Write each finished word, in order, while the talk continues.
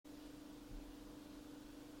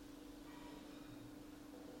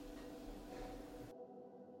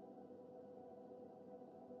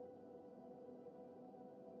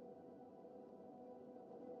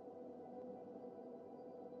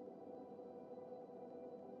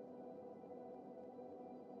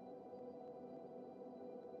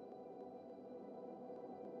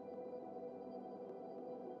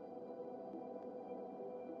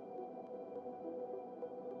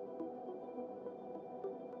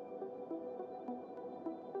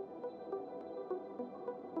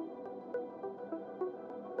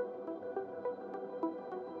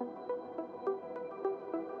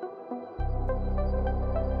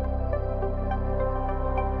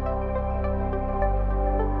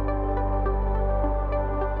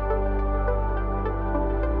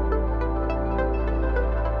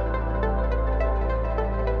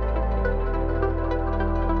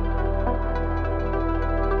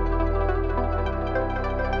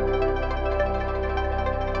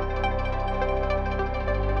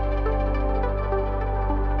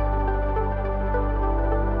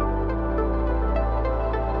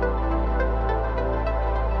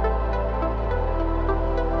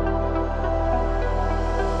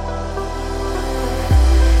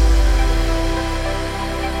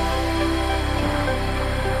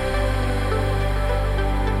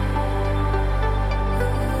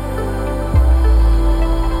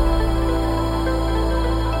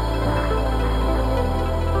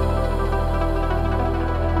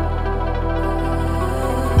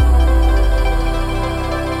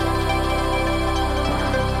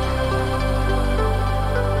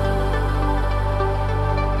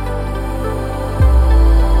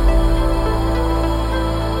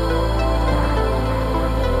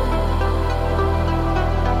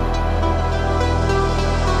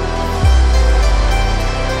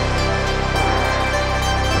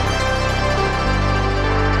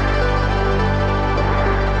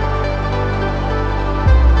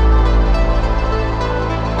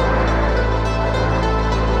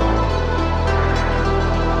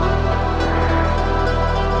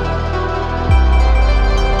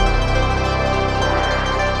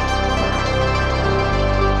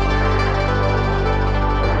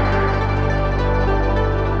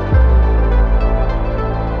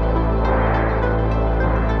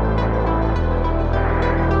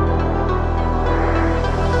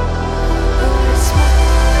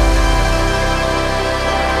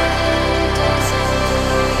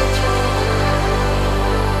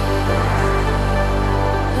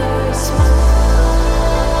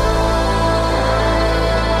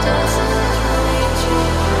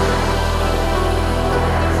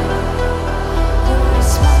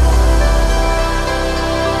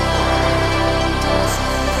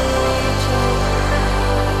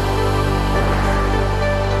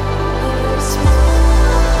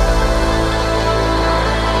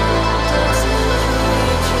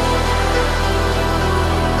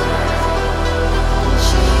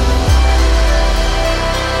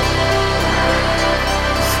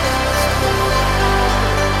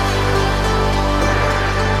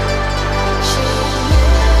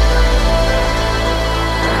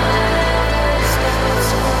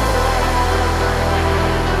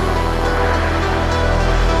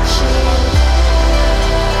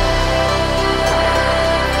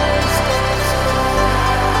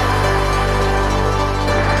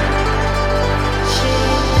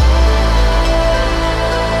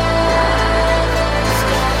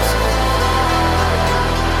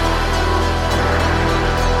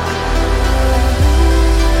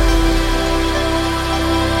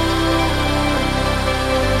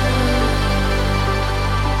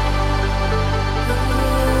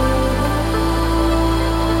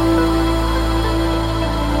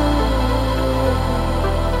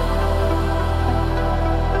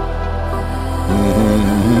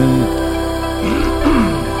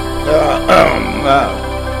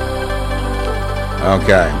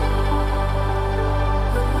Okay.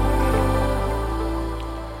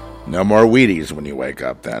 No more Wheaties when you wake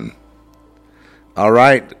up then. All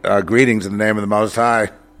right. Greetings in the name of the Most High.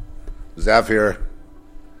 Zeph here.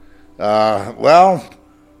 Well,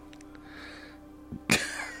 I'm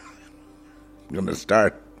going to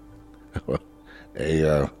start.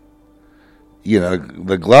 The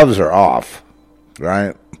gloves are off,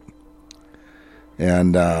 right?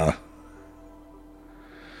 And,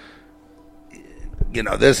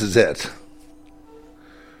 this is it.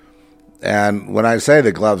 And when I say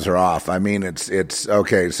the gloves are off, I mean it's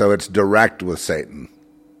okay, so it's direct with Satan.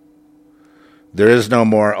 There is no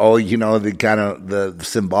more, the kind of the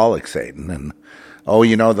symbolic Satan, and the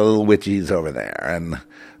little witchies over there, and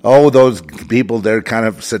those people, they're kind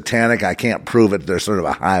of satanic, I can't prove it, they're sort of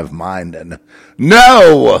a hive mind, and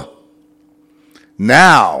no!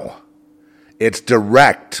 Now, it's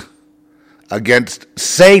direct against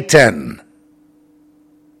Satan.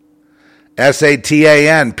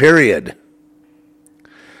 Satan, period.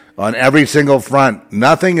 On every single front.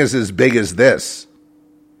 Nothing is as big as this,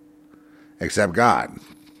 except God.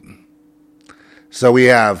 So we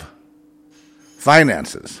have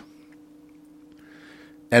finances,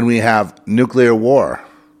 and we have nuclear war,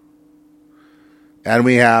 and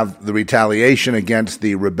we have the retaliation against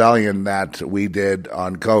the rebellion that we did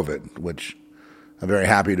on COVID, which I'm very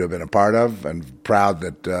happy to have been a part of, and proud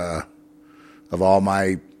that of all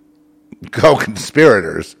my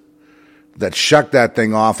co-conspirators that shucked that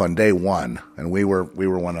thing off on day one, and we were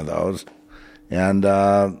one of those, and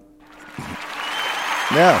well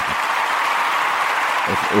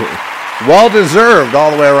deserved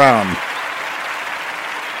all the way around.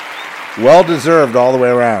 Well deserved all the way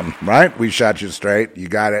around, right? We shot you straight. You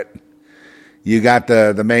got it. You got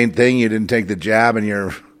the main thing. You didn't take the jab, and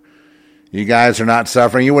you guys are not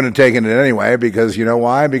suffering. You wouldn't have taken it anyway, because you know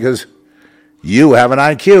why? Because you have an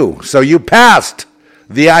IQ. So you passed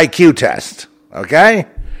the IQ test, okay?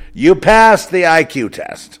 You passed the IQ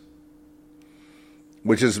test,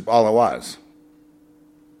 which is all it was.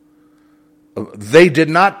 They did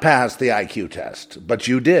not pass the IQ test, but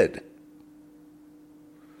you did.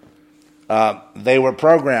 They were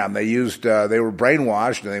programmed. They were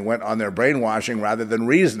brainwashed, and they went on their brainwashing rather than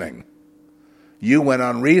reasoning. You went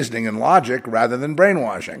on reasoning and logic rather than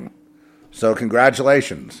brainwashing. So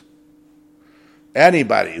congratulations.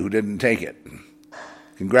 Anybody who didn't take it,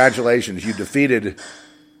 congratulations. You defeated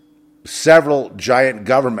several giant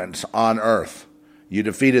governments on Earth. You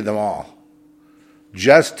defeated them all.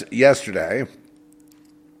 Just yesterday,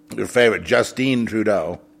 your favorite, Justine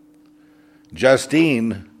Trudeau,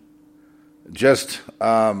 Justine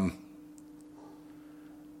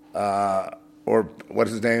or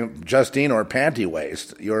what's his name? Justine or Panty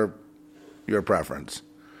Waist, your preference.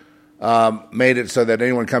 Made it so that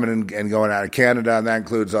anyone coming in and going out of Canada, and that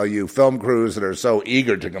includes all you film crews that are so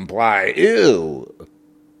eager to comply. Ew.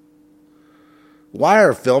 Why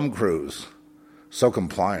are film crews so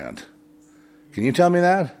compliant? Can you tell me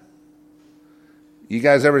that? You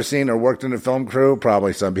guys ever seen or worked in a film crew?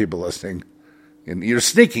 Probably some people listening. And you're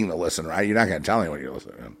sneaking to listen, right? You're not going to tell anyone you're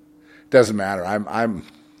listening. It doesn't matter. I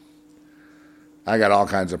got all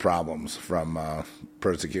kinds of problems from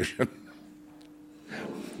persecution.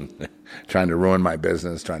 Trying to ruin my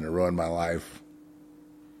business, trying to ruin my life.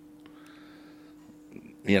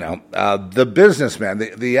 The businessman,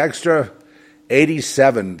 the extra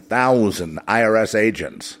 87,000 IRS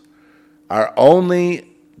agents are only,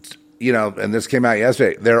 and this came out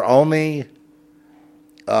yesterday, they're only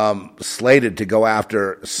slated to go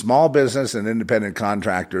after small business and independent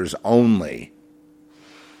contractors only,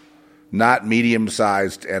 not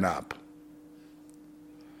medium-sized and up.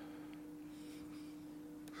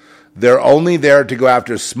 They're only there to go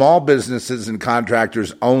after small businesses and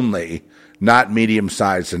contractors only, not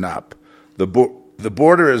medium-sized and up. The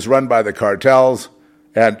border is run by the cartels,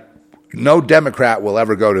 and no Democrat will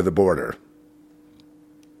ever go to the border.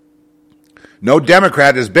 No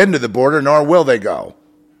Democrat has been to the border, nor will they go.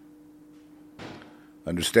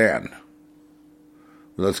 Understand?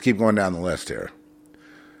 Let's keep going down the list here.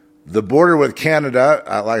 The border with Canada,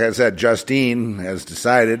 like I said, Justine has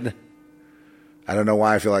decided. I don't know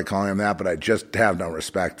why I feel like calling him that, but I just have no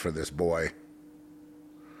respect for this boy.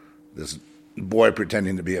 This boy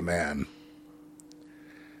pretending to be a man.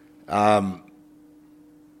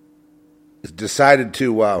 Decided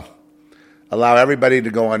to allow everybody to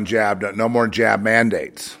go unjabbed, no more jab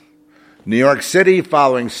mandates. New York City,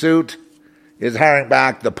 following suit, is hiring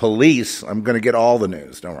back the police. I'm going to get all the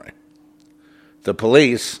news, don't worry. The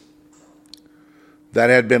police that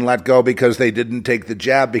had been let go because they didn't take the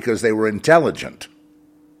jab because they were intelligent.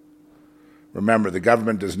 Remember, the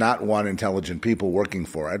government does not want intelligent people working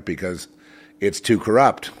for it because it's too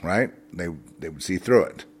corrupt, right? They would see through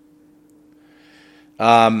it.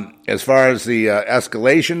 As far as the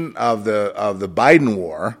escalation of the Biden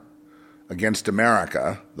war against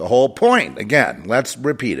America, the whole point, again, let's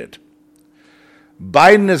repeat it.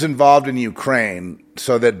 Biden is involved in Ukraine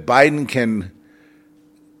so that Biden can,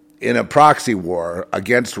 in a proxy war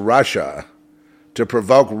against Russia, to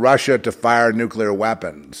provoke Russia to fire nuclear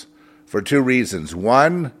weapons for two reasons.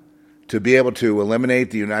 One, to be able to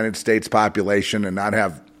eliminate the United States population and not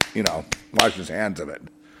have, wash his hands of it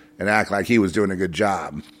and act like he was doing a good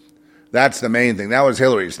job. That's the main thing. That was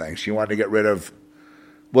Hillary's thing. She wanted to get rid of,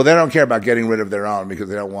 well, they don't care about getting rid of their own because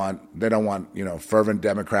they don't want, fervent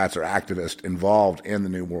Democrats or activists involved in the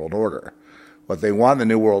New World Order. What they want in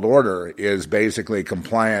the New World Order is basically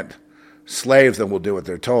compliant slaves that will do what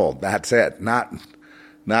they're told. That's it. Not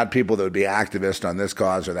people that would be activists on this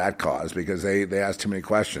cause or that cause because they ask too many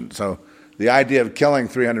questions. So the idea of killing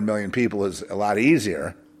 300 million people is a lot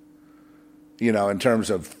easier, in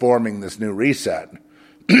terms of forming this new reset.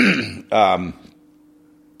 It's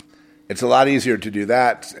a lot easier to do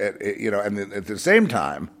that, and at the same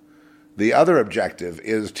time, the other objective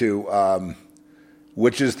is to,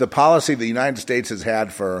 which is the policy the United States has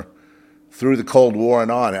had through the Cold War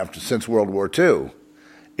and on since World War II,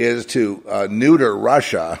 is to neuter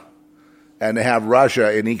Russia and to have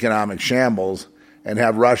Russia in economic shambles and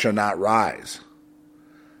have Russia not rise.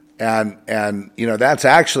 And that's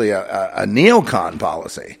actually a neocon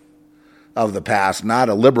policy of the past, not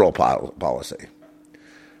a liberal policy.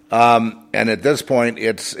 And at this point,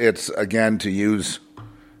 it's again to use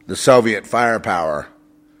the Soviet firepower,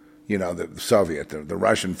 the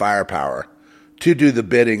Russian firepower, to do the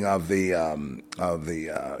bidding of the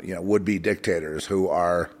would-be dictators who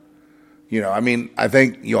are, I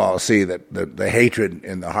think you all see that the hatred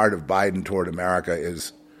in the heart of Biden toward America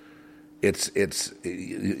is,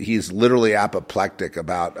 he's literally apoplectic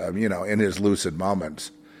about, in his lucid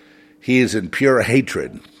moments, he is in pure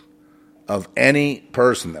hatred of any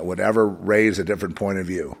person that would ever raise a different point of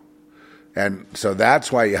view. And so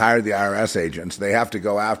that's why you hire the IRS agents. They have to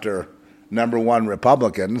go after, number one,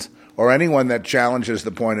 Republicans or anyone that challenges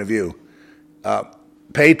the point of view.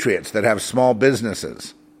 Patriots that have small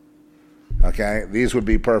businesses. Okay? These would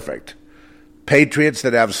be perfect. Patriots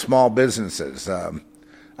that have small businesses.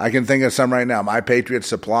 I can think of some right now. My Patriot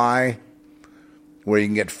Supply, where you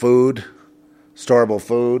can get food, storable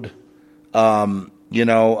food. Of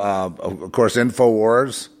course,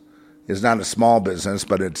 InfoWars is not a small business,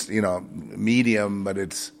 but it's, medium, but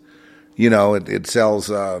it's, it sells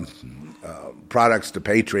products to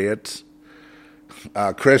patriots,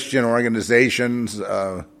 Christian organizations,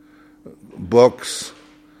 books.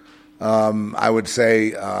 I would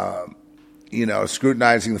say,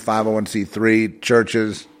 scrutinizing the 501c3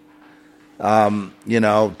 churches,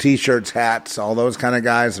 T-shirts, hats, all those kind of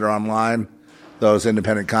guys that are online, those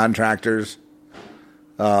independent contractors.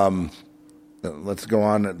 Let's go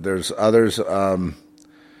on. There's others,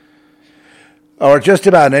 or just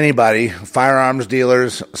about anybody, firearms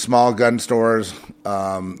dealers, small gun stores,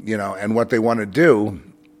 and what they want to do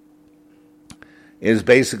is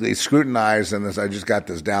basically scrutinize, and I just got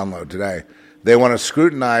this download today, they want to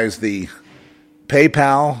scrutinize the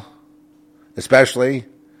PayPal, especially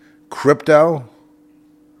crypto,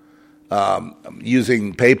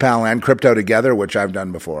 using PayPal and crypto together, which I've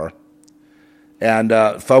done before, and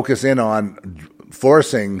focus in on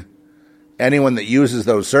forcing anyone that uses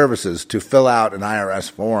those services to fill out an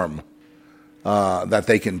IRS form that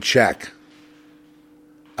they can check.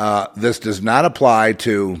 This does not apply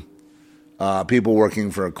to people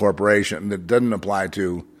working for a corporation. It doesn't apply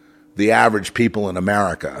to the average people in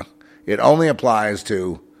America. It only applies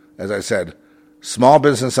to, as I said, small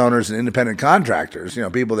business owners and independent contractors.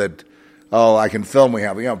 People that, I can film. We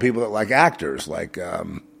have, people that like actors, like,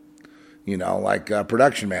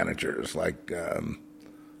 production managers, like,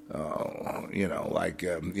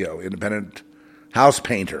 independent house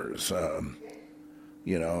painters,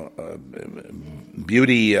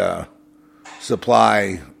 beauty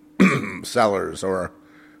supply sellers, or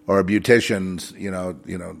beauticians,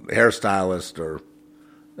 hairstylists, or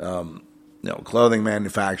clothing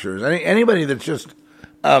manufacturers. Anybody that's just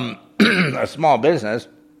a small business.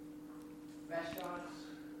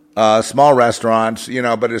 Small restaurants,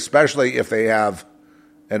 but especially if they have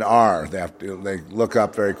an R, they look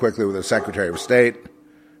up very quickly with the Secretary of State.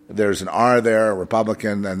 There's an R there, a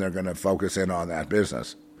Republican, and they're going to focus in on that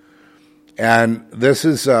business. And this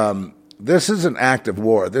is an act of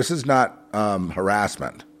war. This is not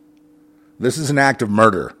harassment. This is an act of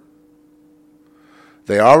murder.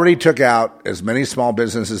 They already took out as many small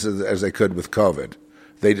businesses as they could with COVID.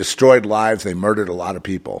 They destroyed lives. They murdered a lot of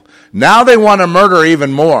people. Now they want to murder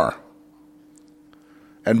even more.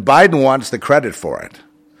 And Biden wants the credit for it.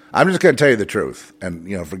 I'm just going to tell you the truth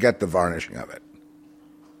and, forget the varnishing of it.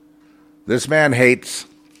 This man hates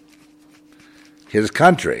his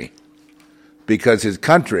country because his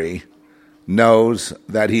country knows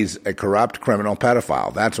that he's a corrupt criminal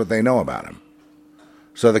pedophile. That's what they know about him.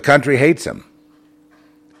 So the country hates him.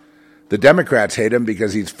 The Democrats hate him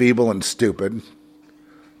because he's feeble and stupid.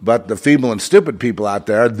 But the feeble and stupid people out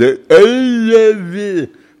there, the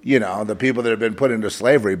people that have been put into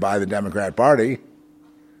slavery by the Democrat Party,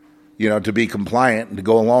 to be compliant and to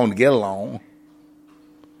go along to get along,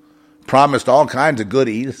 promised all kinds of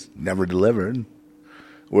goodies, never delivered.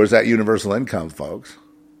 Where's that universal income, folks?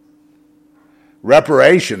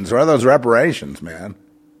 Reparations. Where are those reparations, man?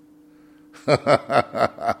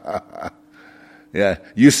 Yeah.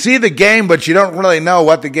 You see the game, but you don't really know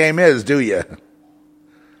what the game is, do you?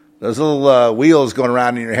 Those little wheels going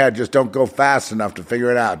around in your head just don't go fast enough to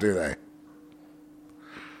figure it out, do they?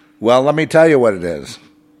 Well, let me tell you what it is.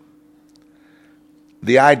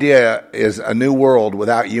 The idea is a new world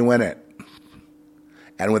without you in it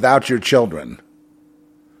and without your children,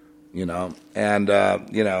 or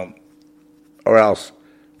else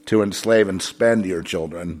to enslave and spend your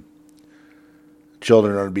children.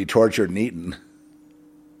 Children are to be tortured and eaten.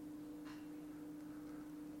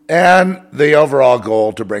 And the overall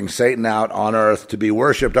goal to bring Satan out on earth to be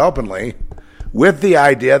worshipped openly, with the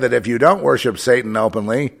idea that if you don't worship Satan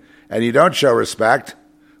openly and you don't show respect,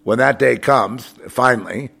 when that day comes,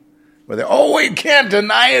 finally, where we can't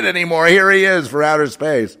deny it anymore, here he is for outer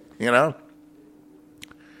space, then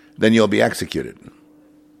you'll be executed.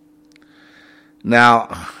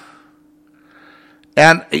 Now,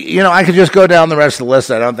 and, I could just go down the rest of the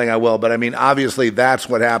list. I don't think I will, but obviously that's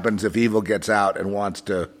what happens if evil gets out and wants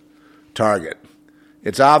to target.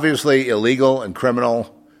 It's obviously illegal and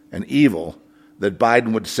criminal and evil that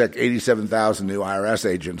Biden would sick 87,000 new IRS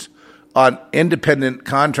agents on independent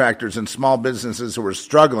contractors and small businesses who are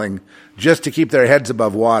struggling just to keep their heads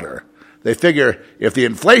above water. They figure if the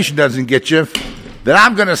inflation doesn't get you, then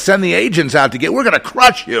I'm going to send the agents out we're going to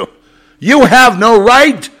crush you. You have no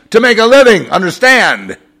right to make a living.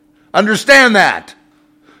 Understand? Understand that.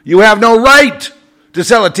 You have no right to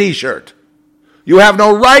sell a T-shirt. You have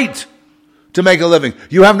no right to make a living.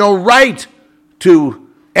 You have no right to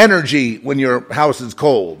energy when your house is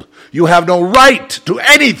cold. You have no right to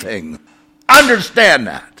anything. Understand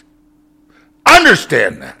that.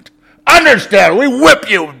 Understand that. Understand. We whip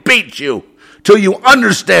you, beat you, till you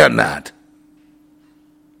understand that.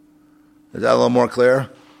 Is that a little more clear?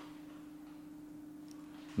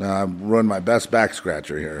 Now, I've ruined my best back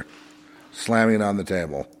scratcher here, slamming it on the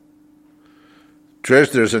table.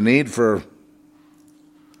 Trish, there's a need for...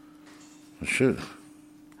 Shoot.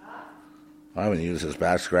 I haven't used this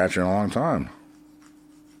back scratcher in a long time.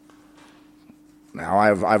 Now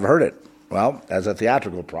I've heard it. Well, as a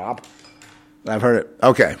theatrical prop, I've heard it.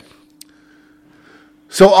 Okay.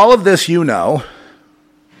 So all of this I'm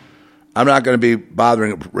not going to be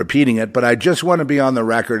bothering repeating it, but I just want to be on the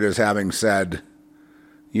record as having said,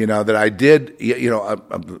 that I did,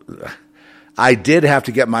 I did have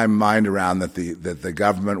to get my mind around that the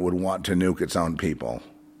government would want to nuke its own people.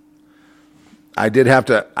 I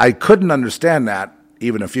couldn't understand that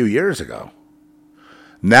even a few years ago.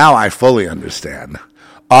 Now I fully understand.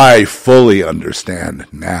 I fully understand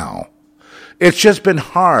now. It's just been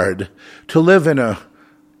hard to live in a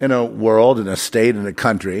world, in a state, in a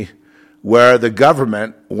country where the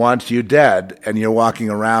government wants you dead and you're walking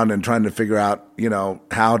around and trying to figure out,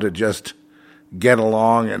 how to just get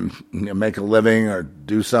along and make a living or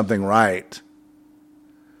do something right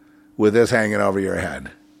with this hanging over your head.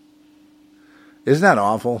 Isn't that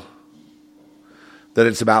awful? That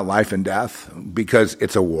it's about life and death because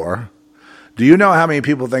it's a war. Do you know how many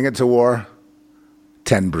people think it's a war?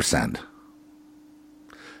 10%.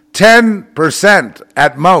 10%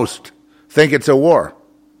 at most think it's a war.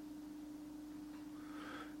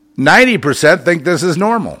 90% think this is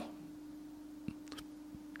normal.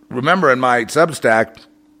 Remember in my Substack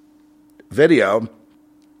video,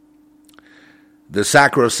 The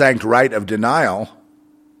Sacrosanct Right of Denial,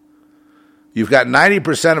 you've got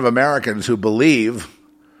 90% of Americans who believe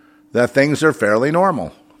that things are fairly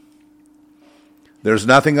normal. There's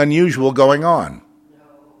nothing unusual going on.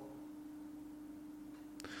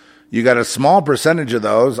 You got a small percentage of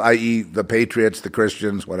those, i.e. the patriots, the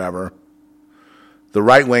Christians, whatever, the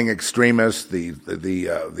right-wing extremists, the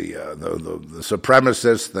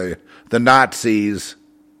supremacists, the Nazis,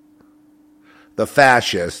 the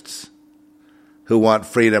fascists, who want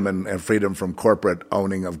freedom and freedom from corporate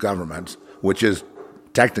owning of governments, which is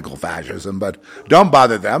technical fascism, but don't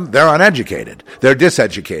bother them. They're uneducated. They're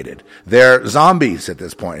diseducated. They're zombies at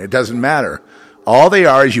this point. It doesn't matter. All they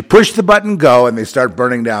are is you push the button, go, and they start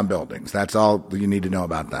burning down buildings. That's all you need to know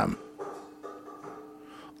about them.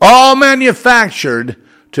 All manufactured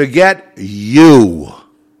to get you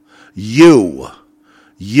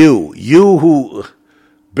who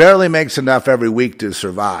barely makes enough every week to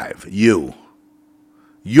survive.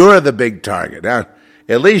 You're the big target. Now,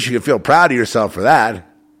 at least you can feel proud of yourself for that.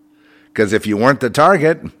 Because if you weren't the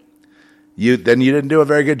target, then you didn't do a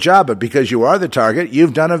very good job. But because you are the target,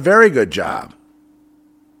 you've done a very good job.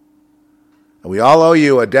 And we all owe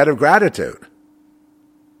you a debt of gratitude.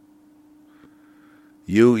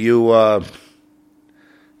 You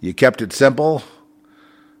kept it simple.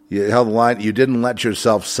 You held the line. You didn't let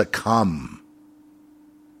yourself succumb.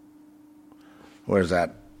 Where's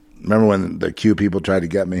that? Remember when the Q people tried to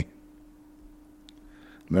get me?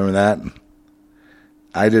 Remember that?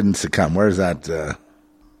 I didn't succumb. Where's that?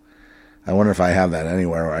 I wonder if I have that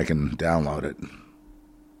anywhere where I can download it.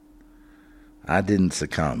 I didn't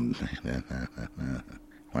succumb.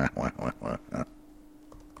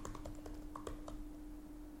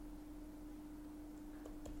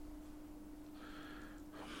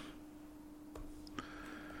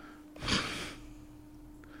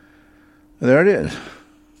 There it is.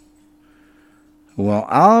 Well,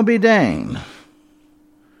 I'll be danged.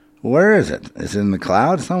 Where is it? Is it in the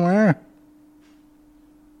cloud somewhere?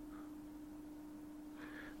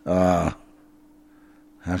 How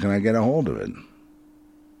can I get a hold of it?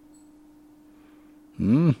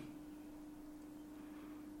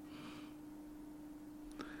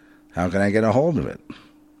 How can I get a hold of it?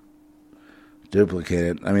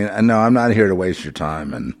 Duplicate it. I mean, no, I'm not here to waste your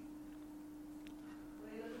time. And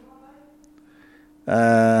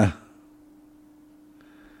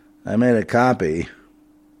I made a copy,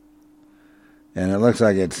 and it looks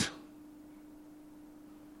like it's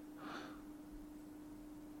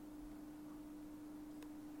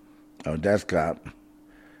desktop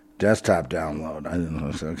download. I didn't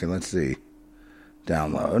know. Okay, let's see.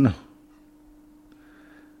 Download.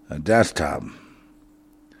 A desktop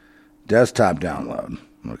download.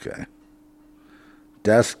 Okay.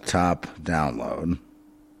 Desktop download.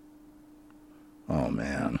 Oh,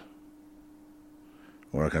 man.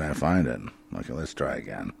 Where can I find it? Okay, let's try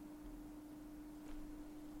again.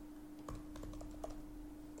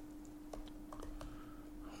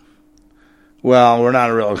 Well, we're not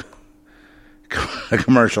a real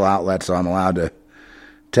commercial outlet, so I'm allowed to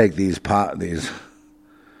take these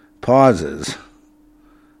pauses.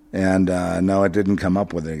 And no, it didn't come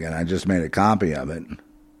up with it again. I just made a copy of it.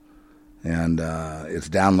 And it's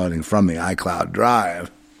downloading from the iCloud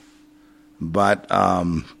drive. But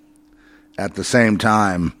at the same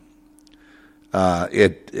time,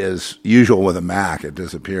 it is usual with a Mac. It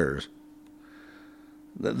disappears.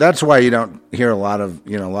 That's why you don't hear a lot of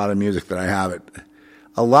music that I have.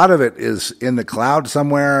 A lot of it is in the cloud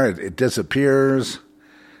somewhere. It disappears.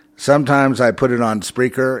 Sometimes I put it on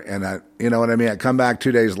Spreaker, and you know what I mean? I come back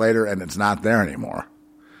 2 days later, and it's not there anymore.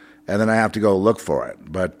 And then I have to go look for it.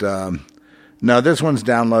 But no, this one's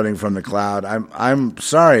downloading from the cloud. I'm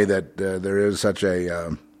sorry that there is such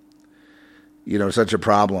a such a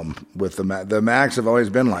problem with the Macs. Have always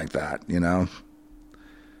been like that,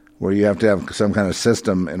 where you have to have some kind of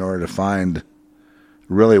system in order to find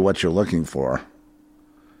really what you're looking for.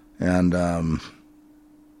 And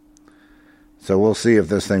so we'll see if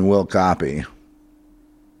this thing will copy.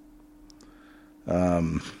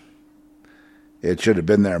 It should have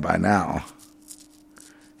been there by now.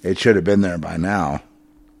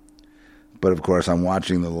 But of course, I'm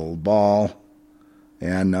watching the little ball,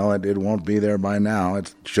 and no, it won't be there by now.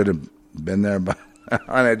 It should have been there by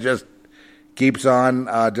and it just keeps on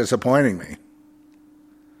disappointing me,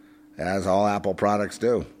 as all Apple products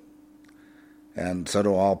do. And so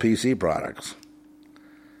do all PC products.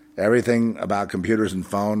 Everything about computers and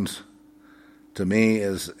phones, to me,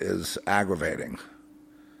 is aggravating,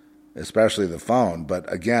 especially the phone. But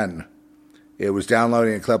again, it was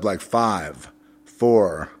downloading a clip like 5,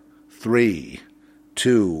 4, 3,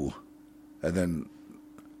 2, and then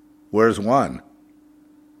where's 1?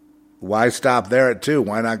 Why stop there at 2?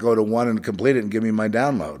 Why not go to 1 and complete it and give me my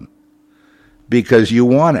download? Because you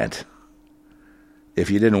want it. If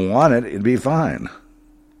you didn't want it, it'd be fine.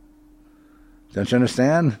 Don't you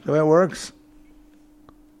understand the way it works?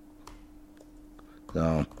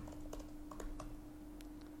 So,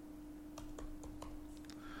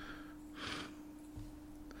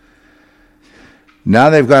 now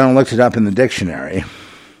they've gone and looked it up in the dictionary.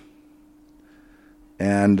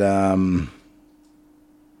 And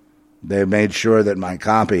They made sure that my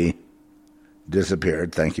copy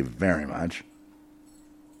disappeared. Thank you very much.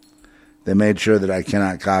 They made sure that I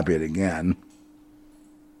cannot copy it again.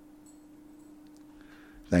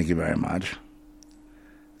 Thank you very much.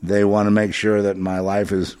 They want to make sure that my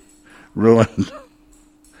life is ruined.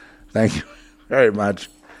 Thank you very much.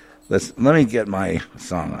 Let me get my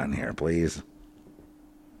song on here, please.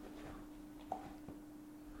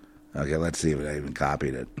 Okay, let's see if I even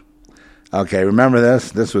copied it. Okay, remember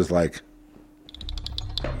this? This was like...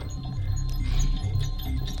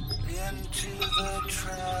 Into the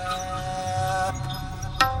trap.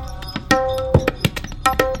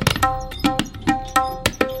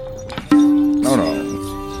 Oh, no.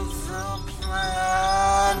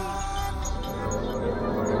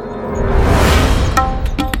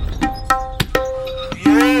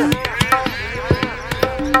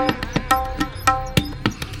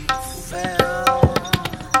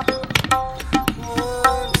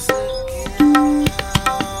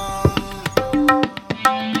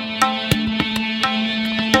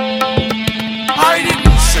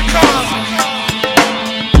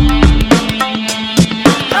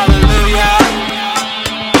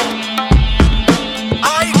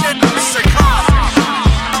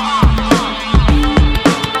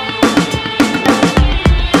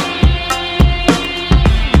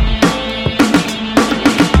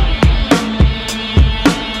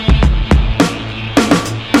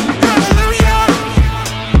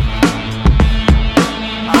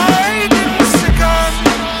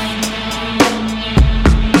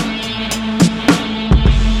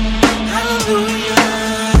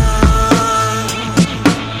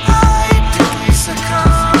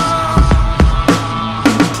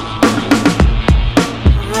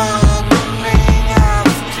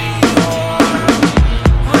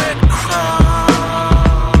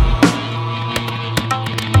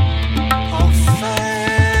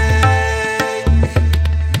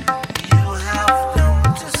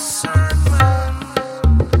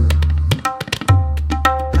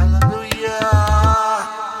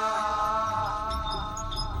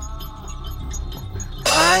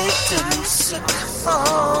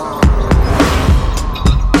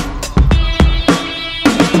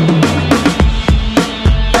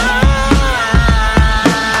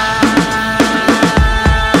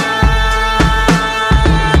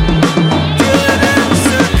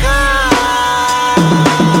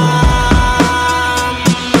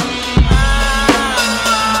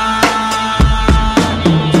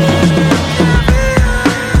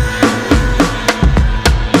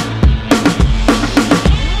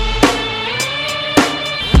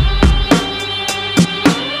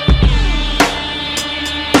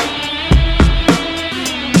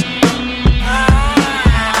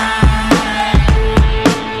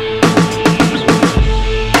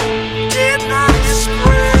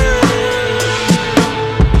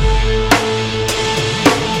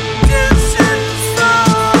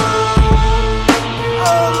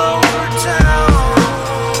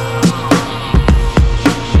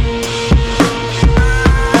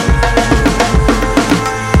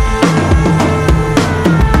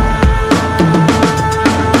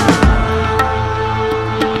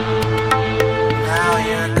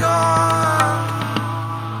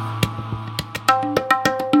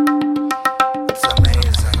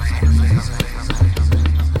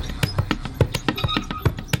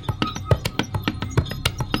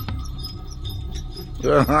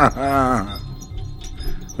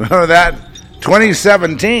 Remember that?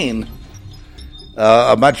 2017,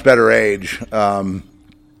 a much better age. I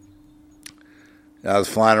was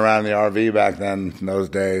flying around in the RV back then, in those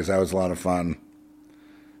days. That was a lot of fun.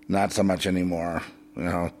 Not so much anymore,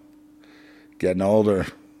 getting older.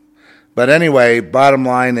 But anyway, bottom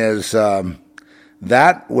line is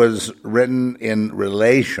that was written in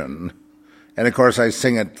relation. And, of course, I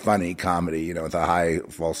sing it funny, comedy, with a high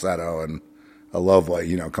falsetto and a low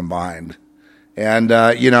voice, combined. And,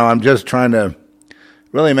 I'm just trying to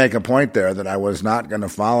really make a point there that I was not going to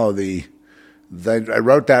follow I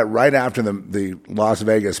wrote that right after the Las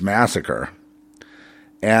Vegas massacre.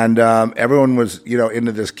 And everyone was,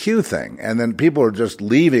 into this Q thing. And then people were just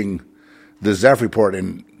leaving the Zeph Report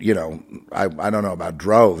in, I don't know about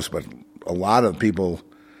droves, but a lot of people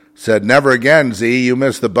said, "Never again, Z, you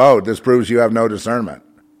missed the boat. This proves you have no discernment."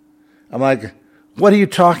 I'm like, what are you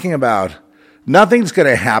talking about? Nothing's going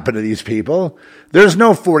to happen to these people. There's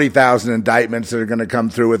no 40,000 indictments that are going to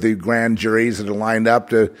come through with the grand juries that are lined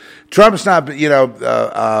up to. Trump's not, going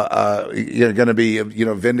to be,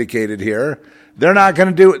 vindicated here. They're not going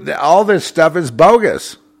to do it. All this stuff is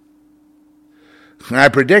bogus. And I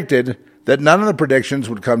predicted that none of the predictions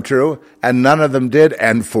would come true, and none of them did,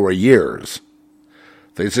 and for years.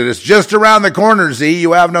 They said, it's just around the corner, Z.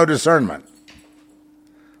 You have no discernment.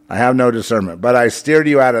 I have no discernment. But I steered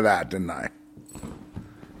you out of that, didn't I?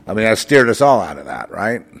 I mean, I steered us all out of that,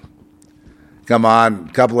 right? Come on,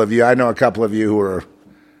 a couple of you. I know a couple of you who are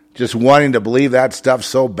just wanting to believe that stuff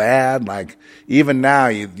so bad. Like, even now,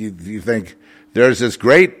 you think there's this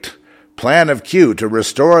great plan of Q to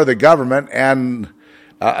restore the government and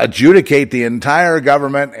adjudicate the entire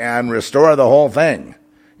government and restore the whole thing.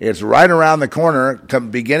 It's right around the corner,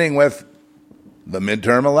 beginning with the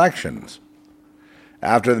midterm elections.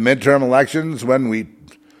 After the midterm elections, when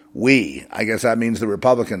we, I guess that means the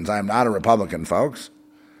Republicans. I'm not a Republican, folks.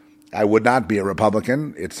 I would not be a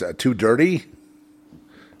Republican. It's too dirty.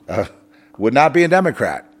 Would not be a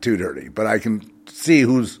Democrat, too dirty. But I can see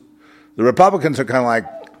the Republicans are kind of like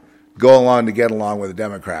go along to get along with the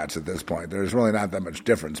Democrats at this point. There's really not that much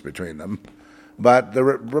difference between them. But the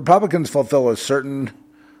Republicans fulfill a certain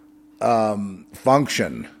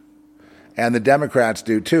function, and the Democrats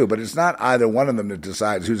do too. But it's not either one of them that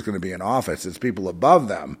decides who's going to be in office. It's people above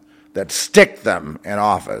them that stick them in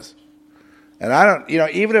office. And I don't,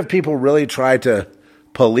 even if people really try to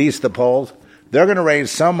police the polls, they're going to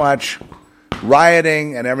raise so much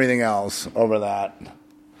rioting and everything else over that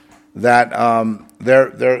they're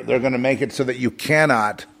going to make it so that you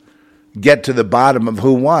cannot get to the bottom of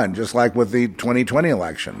who won, just like with the 2020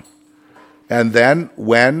 election. And then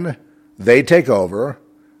when they take over,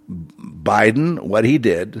 Biden, what he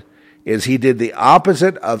did is he did the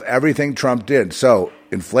opposite of everything Trump did. So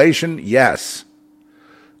inflation, yes.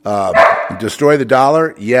 Destroy the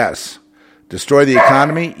dollar, yes. Destroy the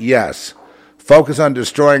economy, yes. Focus on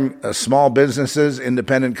destroying small businesses,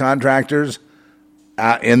 independent contractors,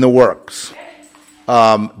 in the works.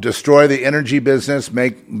 Destroy the energy business,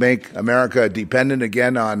 make America dependent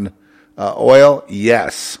again on oil,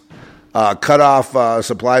 yes. Cut off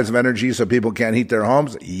supplies of energy so people can't heat their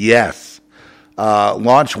homes, yes.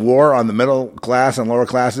 Launch war on the middle class and lower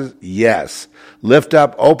classes, yes. Lift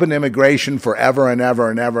up open immigration forever and ever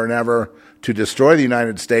and ever and ever to destroy the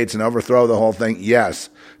United States and overthrow the whole thing, yes.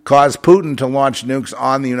 Cause Putin to launch nukes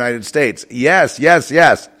on the United States, yes, yes,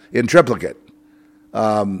 yes, in triplicate.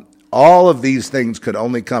 All of these things could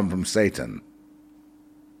only come from Satan.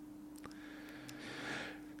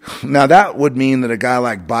 Now, that would mean that a guy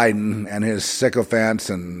like Biden and his sycophants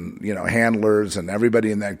and handlers and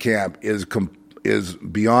everybody in that camp is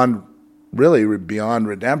beyond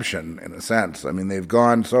redemption in a sense. I mean, they've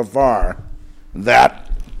gone so far that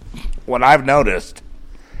what I've noticed,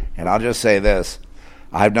 and I'll just say this,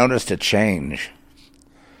 I've noticed a change.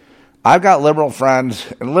 I've got liberal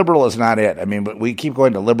friends, and liberal is not it. I mean, but we keep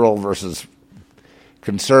going to liberal versus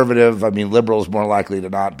conservative. I mean, liberal is more likely to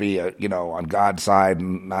not be, on God's side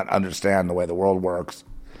and not understand the way the world works,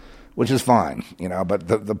 which is fine, But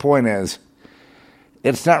the point is,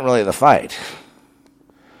 it's not really the fight.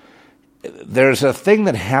 There's a thing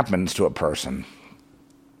that happens to a person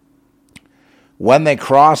when they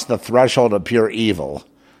cross the threshold of pure evil,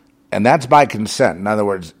 and that's by consent. In other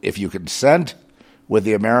words, if you consent with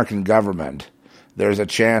the American government, there's a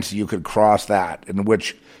chance you could cross that, in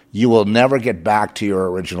which you will never get back to your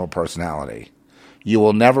original personality. You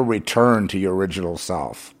will never return to your original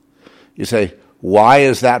self. You say, why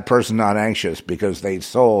is that person not anxious? Because they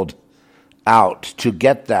sold out to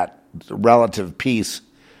get that relative peace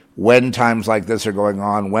when times like this are going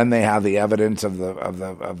on, when they have the evidence of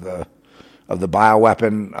the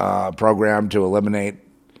bioweapon program to eliminate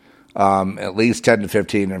at least 10 to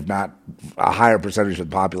 15, if not a higher percentage of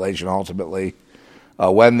the population ultimately.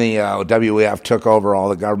 When the WEF took over all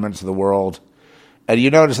the governments of the world, and you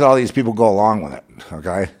notice that all these people go along with it,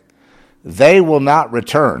 okay? They will not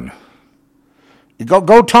return.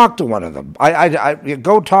 Go talk to one of them. I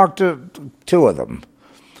go talk to two of them.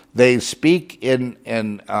 They speak in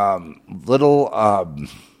little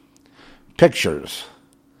pictures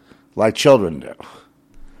like children do.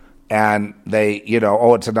 And they,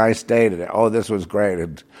 it's a nice day today. Oh, this was great.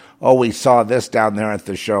 And, oh, we saw this down there at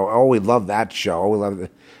the show. Oh, we love that show. We love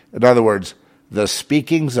it. In other words, the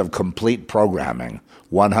speakings of complete programming,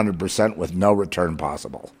 100% with no return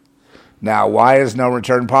possible. Now, why is no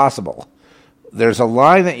return possible? There's a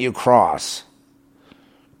line that you cross,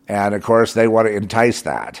 and, of course, they want to entice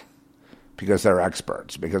that because they're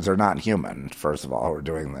experts, because they're not human, first of all, who are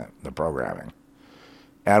doing the programming.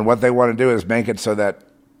 And what they want to do is make it so that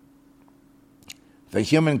the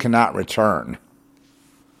human cannot return,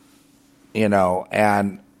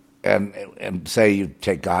 and say you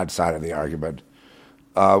take God's side of the argument.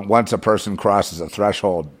 Once a person crosses a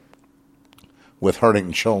threshold with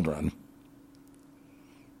hurting children,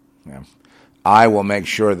 I will make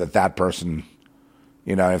sure that person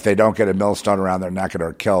if they don't get a millstone around their neck and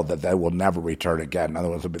are killed, that they will never return again. In other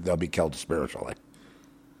words, they'll be killed spiritually.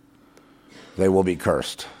 They will be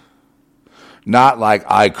cursed. Not like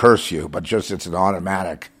I curse you, but just it's an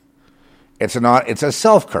automatic. It's a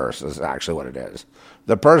self-curse is actually what it is.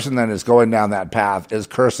 The person that is going down that path is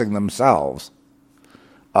cursing themselves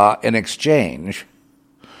in exchange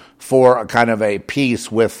for a kind of a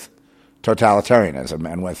peace with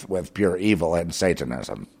totalitarianism and with pure evil and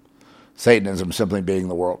Satanism. Satanism simply being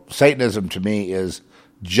the world. Satanism to me is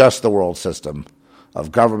just the world system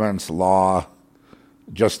of governments, law,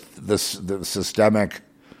 just the systemic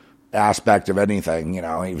aspect of anything,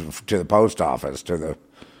 even to the post office, to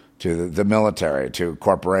the military, to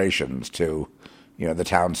corporations, to the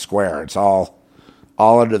town square. It's all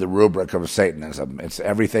under the rubric of Satanism. It's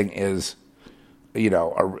everything is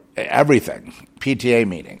everything. PTA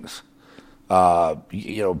meetings,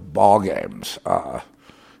 ball games,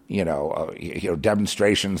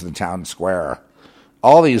 demonstrations in the town square.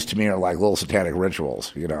 All these to me are like little satanic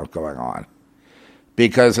rituals, going on.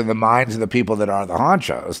 Because in the minds of the people that are the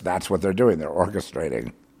honchos, that's what they're doing. They're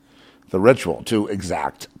orchestrating the ritual to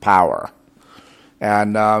exact power.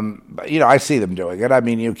 And, I see them doing it. I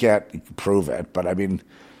mean, you can't prove it, but I mean,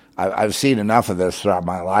 I've seen enough of this throughout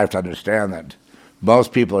my life to understand that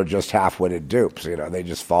most people are just half-witted dupes. They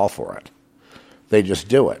just fall for it. They just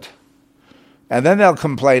do it. And then they'll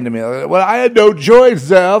complain to me, well, I had no choice,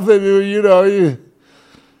 Zelf,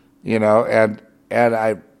 and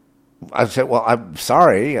I said, well, I'm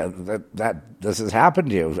sorry that this has happened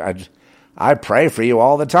to you. I pray for you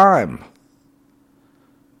all the time.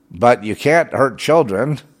 But you can't hurt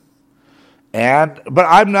children. But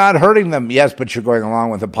I'm not hurting them. Yes, but you're going along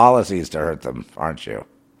with the policies to hurt them, aren't you?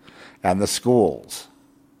 And the schools.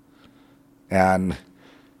 And,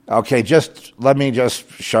 okay, let me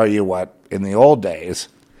just show you what, in the old days,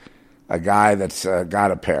 a guy that's got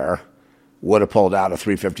a pair would have pulled out a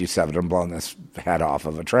 .357 and blown this head off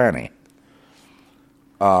of a tranny.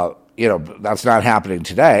 That's not happening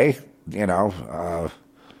today.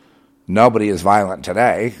 Nobody is violent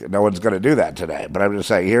today. No one's going to do that today. But I'm just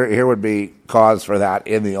saying, here would be cause for that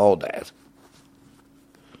in the old days.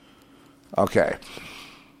 Okay.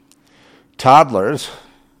 Toddlers,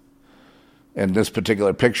 in this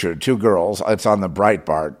particular picture, 2 girls, it's on the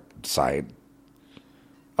Breitbart site.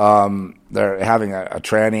 They're having a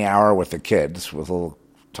tranny hour with the kids, with little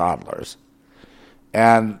toddlers.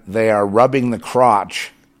 And they are rubbing the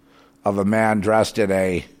crotch of a man dressed in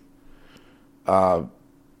a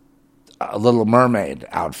Little Mermaid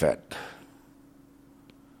outfit.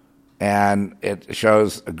 And it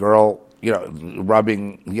shows a girl,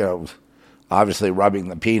 rubbing, obviously rubbing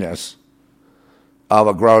the penis of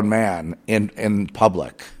a grown man in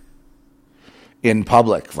public. In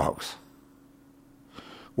public, folks.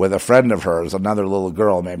 With a friend of hers, another little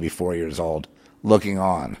girl, maybe 4 years old, looking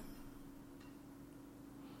on.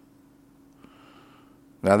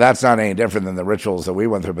 Now, that's not any different than the rituals that we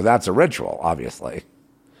went through, but that's a ritual, obviously.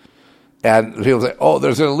 And people say, oh,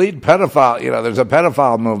 there's an elite pedophile, there's a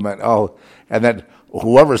pedophile movement. Oh, and then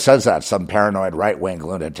whoever says that, some paranoid right-wing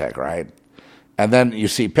lunatic, right? And then you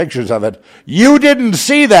see pictures of it. You didn't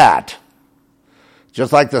see that!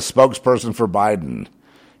 Just like the spokesperson for Biden.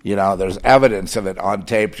 There's evidence of it on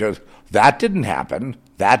tape. Shows, that didn't happen.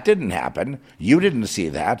 That didn't happen. You didn't see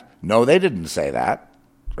that. No, they didn't say that.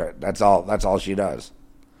 Right? That's all she does.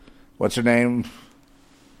 What's her name?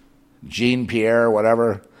 Jean Pierre,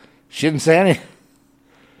 whatever. She didn't say anything.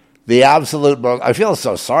 The absolute most. I feel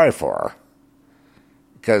so sorry for her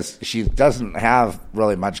because she doesn't have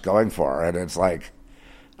really much going for her, and it's like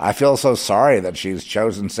I feel so sorry that she's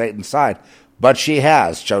chosen Satan's side, but she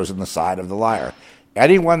has chosen the side of the liar.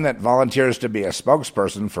 Anyone that volunteers to be a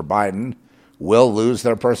spokesperson for Biden will lose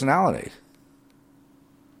their personality.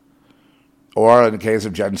 Or in the case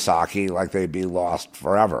of Jen Psaki, like they'd be lost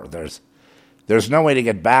forever. There's no way to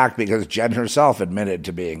get back because Jen herself admitted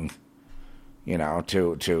to being,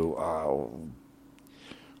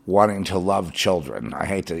 wanting to love children. I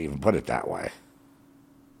hate to even put it that way.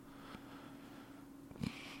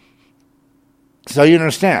 So you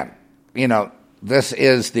understand, this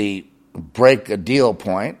is the break a deal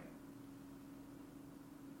point.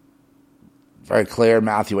 Very clear,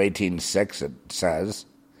 Matthew 18:6, it says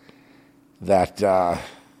that,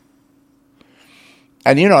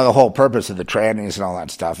 and the whole purpose of the trannies and all that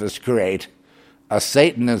stuff is to create a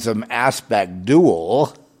Satanism aspect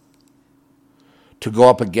duel to go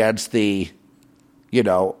up against the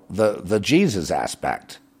Jesus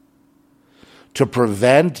aspect, to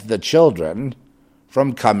prevent the children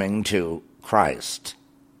from coming to Christ.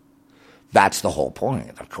 That's the whole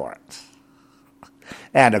point, of course.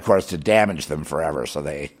 And, of course, to damage them forever so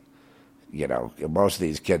they, most of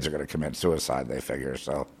these kids are going to commit suicide, they figure,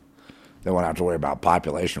 so they won't have to worry about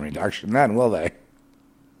population reduction then, will they?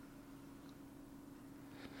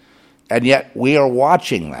 And yet we are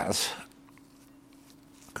watching this.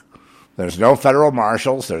 There's no federal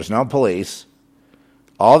marshals. There's no police.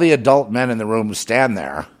 All the adult men in the room stand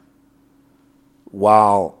there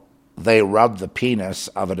while they rub the penis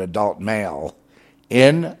of an adult male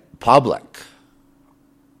in public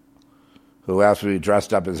who has to be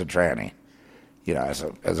dressed up as a tranny, as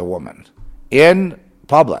a woman. In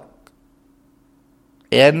public.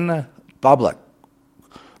 In public.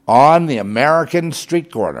 On the American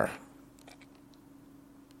street corner.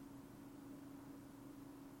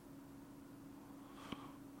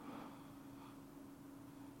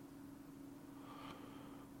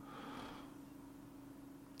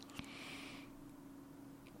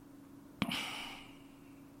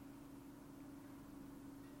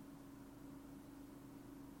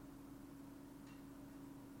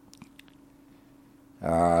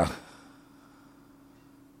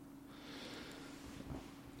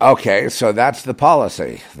 Okay, so that's the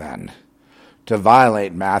policy then, to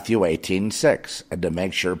violate Matthew 18:6 and to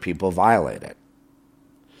make sure people violate it.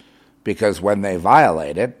 Because when they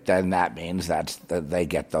violate it, then that means that they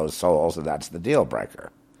get those souls, and that's the deal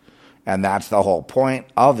breaker. And that's the whole point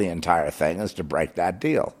of the entire thing, is to break that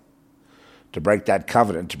deal, to break that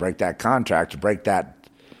covenant, to break that contract, to break that,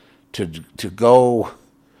 to go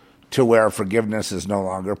to where forgiveness is no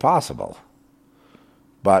longer possible.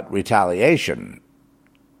 But retaliation,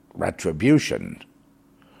 retribution,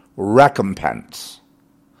 recompense,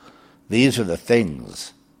 these are the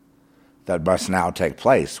things that must now take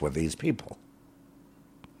place with these people.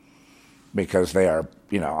 Because they are,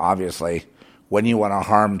 obviously, when you want to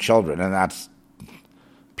harm children, and that's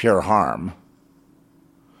pure harm,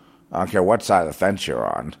 I don't care what side of the fence you're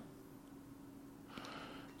on,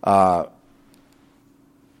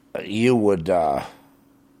 you would,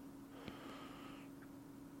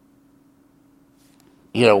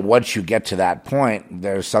 once you get to that point,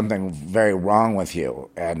 there's something very wrong with you.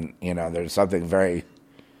 And, there's something very,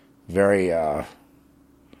 very,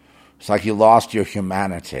 it's like you lost your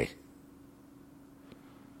humanity,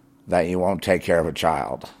 that you won't take care of a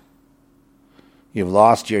child. You've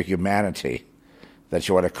lost your humanity, that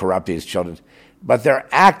you want to corrupt these children. But they're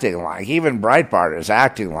acting like, even Breitbart is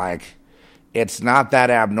acting like, it's not that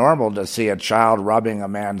abnormal to see a child rubbing a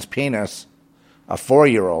man's penis, a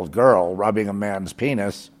 4-year-old girl rubbing a man's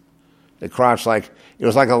penis, the crotch, it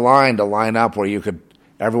was like a line to line up where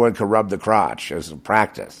everyone could rub the crotch as a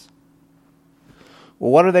practice.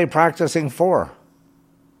 Well, what are they practicing for?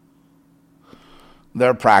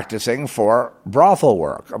 They're practicing for brothel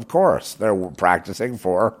work, of course. They're practicing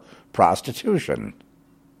for prostitution.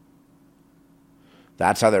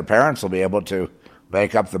 That's how their parents will be able to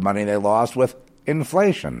make up the money they lost with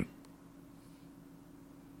inflation.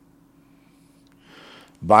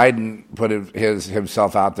 Biden put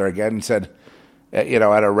himself out there again and said, at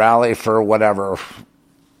a rally for whatever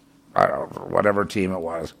team it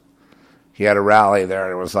was, he had a rally there,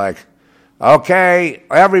 and it was like, okay,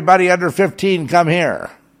 everybody under 15, come here.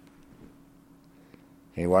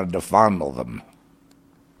 He wanted to fondle them.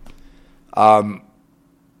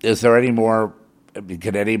 Is there any more?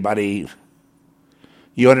 Can anybody?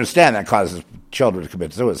 You understand that causes children to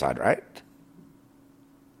commit suicide, right?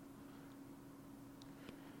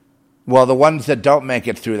 Well, the ones that don't make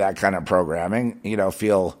it through that kind of programming,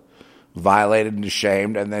 feel violated and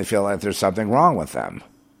ashamed, and they feel like there's something wrong with them.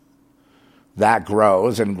 That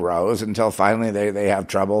grows and grows until finally they have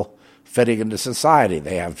trouble fitting into society.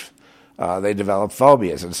 They develop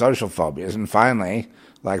phobias and social phobias, and finally,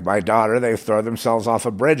 like my daughter, they throw themselves off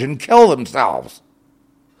a bridge and kill themselves.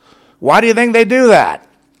 Why do you think they do that?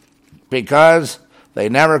 Because they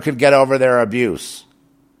never could get over their abuse.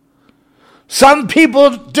 Some people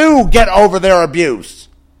do get over their abuse.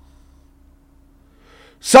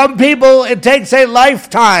 Some people, it takes a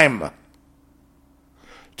lifetime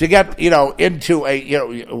to get, into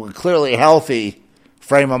a, clearly healthy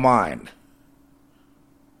frame of mind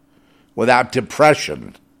without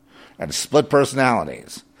depression and split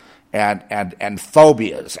personalities and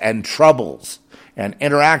phobias and troubles and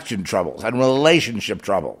interaction troubles and relationship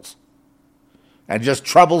troubles and just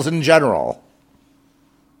troubles in general.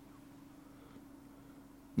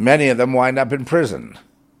 Many of them wind up in prison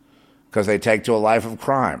because they take to a life of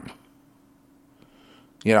crime.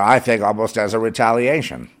 I think almost as a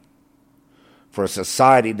retaliation for a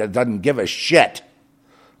society that doesn't give a shit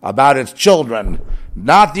about its children.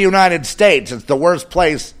 Not the United States. It's the worst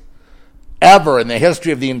place ever in the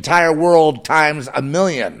history of the entire world times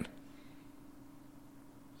 1,000,000.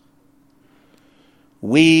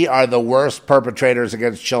 We are the worst perpetrators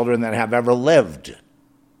against children that have ever lived.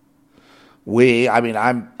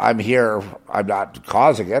 I'm here, I'm not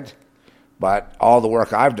causing it, but all the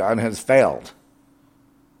work I've done has failed.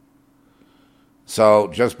 So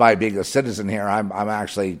just by being a citizen here, I'm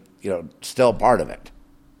actually, still part of it.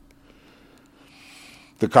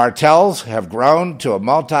 The cartels have grown to a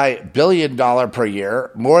multi-billion-dollar per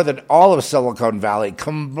year, more than all of Silicon Valley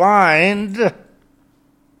combined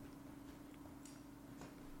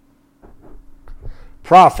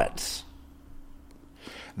profits.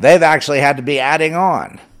 They've actually had to be adding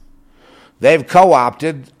on. They've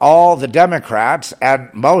co-opted all the Democrats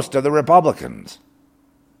and most of the Republicans.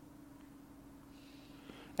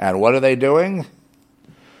 And what are they doing?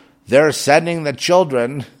 They're sending the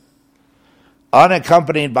children,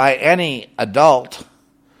 unaccompanied by any adult,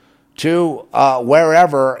 to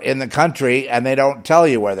wherever in the country, and they don't tell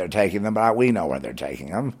you where they're taking them, but we know where they're taking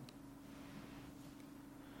them,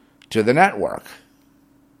 to the network.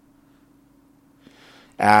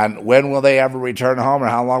 And when will they ever return home, or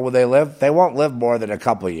how long will they live? They won't live more than a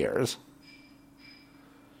couple of years,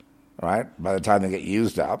 right? By the time they get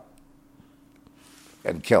used up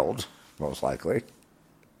and killed, most likely.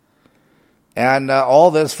 And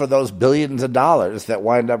all this for those billions of dollars that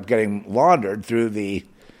wind up getting laundered through the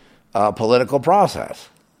political process.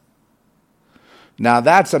 Now,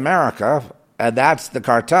 that's America, and that's the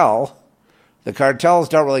cartel. The cartels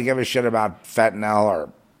don't really give a shit about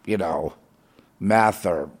fentanyl or, meth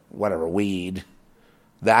or whatever, weed.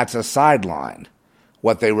 That's a sideline.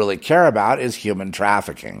 What they really care about is human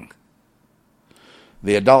trafficking.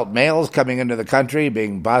 The adult males coming into the country,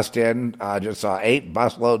 being bussed in, just saw 8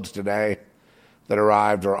 busloads today that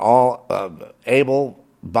arrived, are all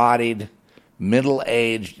able-bodied,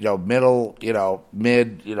 middle-aged, mid,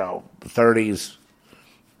 30s,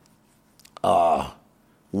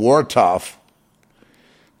 war-tough,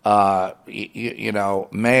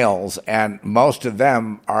 males, and most of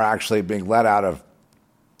them are actually being let out of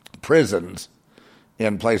prisons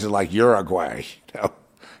in places like Uruguay,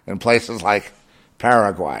 in places like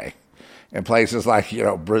Paraguay, in places like,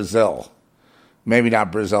 Brazil. Maybe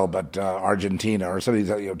not Brazil, but Argentina or some of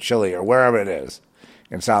these, Chile or wherever it is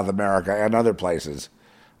in South America and other places.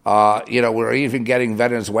 We're even getting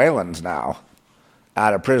Venezuelans now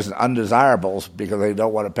out of prison, undesirables, because they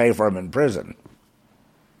don't want to pay for them in prison.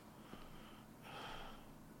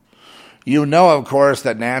 Of course,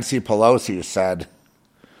 that Nancy Pelosi said,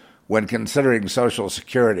 when considering Social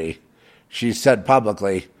Security, she said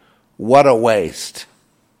publicly, "What a waste."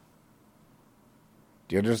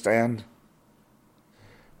 Do you understand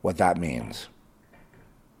what that means?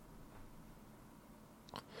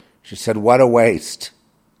 She said, "What a waste."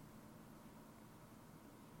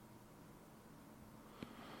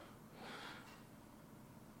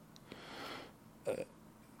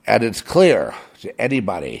 And it's clear to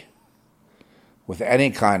anybody with any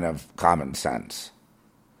kind of common sense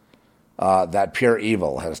that pure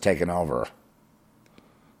evil has taken over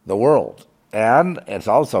the world. And it's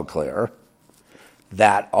also clear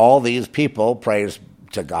that all these people, praise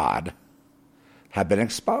to God, have been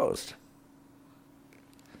exposed.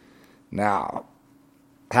 Now,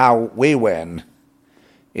 how we win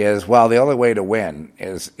is, the only way to win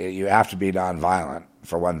is you have to be nonviolent,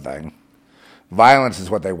 for one thing. Violence is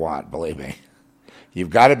what they want, believe me. You've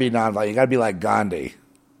got to be nonviolent. You've got to be like Gandhi.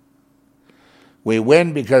 We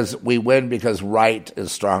win because right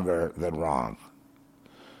is stronger than wrong.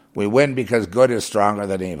 We win because good is stronger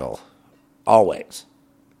than evil. Always.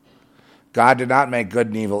 God did not make good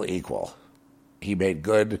and evil equal. He made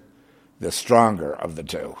good the stronger of the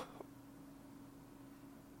two.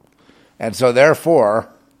 And so therefore,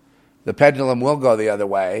 the pendulum will go the other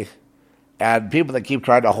way, and people that keep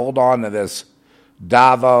trying to hold on to this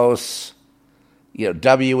Davos,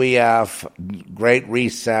 WEF, Great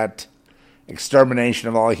Reset, extermination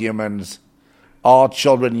of all humans, all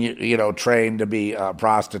children, trained to be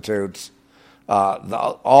prostitutes,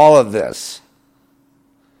 all of this,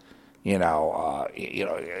 the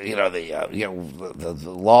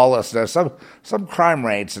lawlessness. Some crime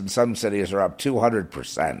rates in some cities are up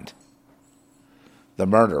 200%. The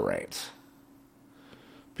murder rates,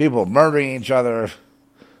 people murdering each other,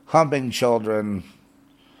 humping children.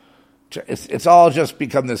 It's all just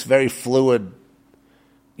become this very fluid,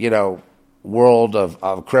 world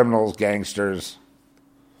of criminals, gangsters,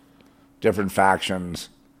 different factions,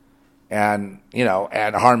 and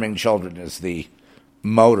harming children is the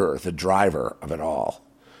motor, the driver of it all.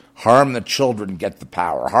 Harm the children, get the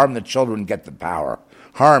power. Harm the children, get the power.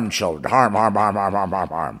 Harm children.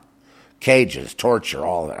 Harm. Cages, torture,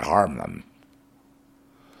 all of it. Harm them.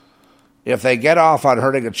 If they get off on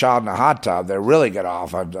hurting a child in a hot tub, they really get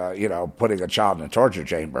off on, putting a child in a torture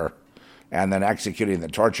chamber and then executing the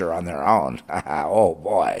torture on their own. Oh,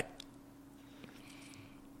 boy.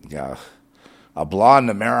 Yeah. A blonde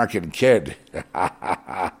American kid.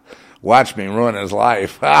 Watch me ruin his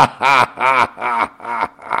life.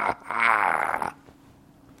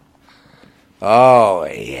 Oh,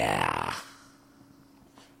 yeah.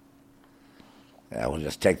 Yeah, we'll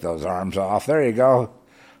just take those arms off. There you go.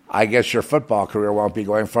 I guess your football career won't be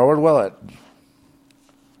going forward, will it?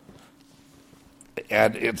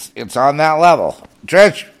 And it's on that level.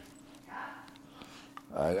 Trish,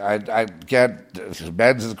 I can't.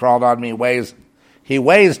 Benz has crawled on me. He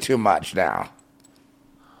weighs too much now.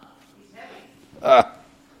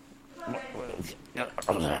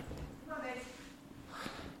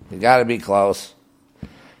 You got to be close.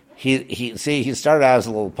 He started out as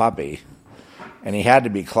a little puppy, and he had to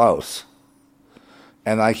be close.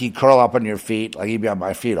 And like he'd curl up on your feet, like he'd be on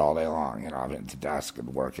my feet all day long. I'm at the desk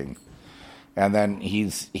and working. And then he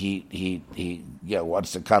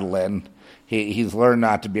wants to cuddle in. He's learned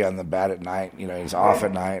not to be on the bed at night. He's off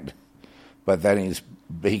at night, but then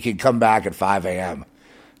he can come back at 5 a.m.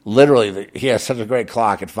 Literally, he has such a great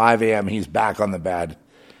clock. At 5 a.m., he's back on the bed,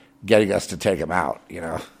 getting us to take him out.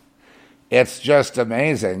 It's just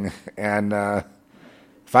amazing. And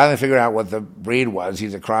finally figured out what the breed was.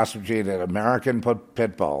 He's a cross between an American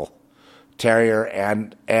pit bull terrier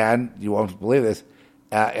and you won't believe this,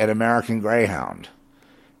 an American greyhound,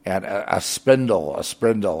 and a spindle or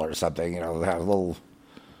something. That has a little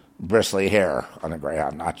bristly hair on a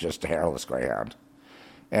greyhound, not just a hairless greyhound.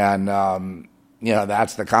 And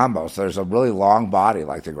that's the combo. So there's a really long body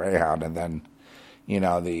like the greyhound, and then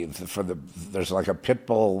there's like a pit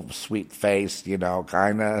bull sweet face.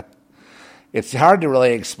 Kind of. It's hard to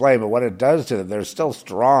really explain, but what it does to them, they're still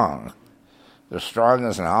strong. They're strong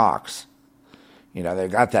as an ox.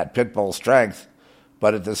 They've got that pit bull strength,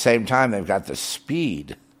 but at the same time, they've got the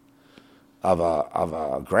speed of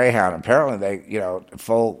a greyhound. Apparently, they,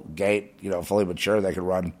 full gait, fully mature, they could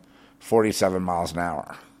run 47 miles an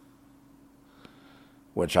hour,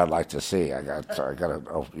 which I'd like to see. I got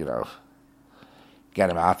to, get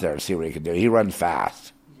him out there and see what he can do. He runs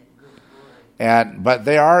fast. But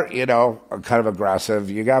they are, kind of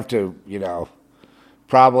aggressive. You have to,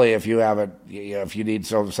 probably if you haven't, if you need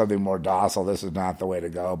something more docile, this is not the way to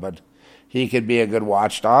go. But he could be a good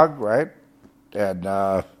watchdog, right? And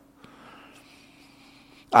I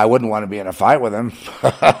wouldn't want to be in a fight with him,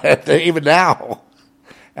 even now.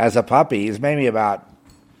 As a puppy, he's maybe about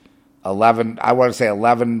 11. I want to say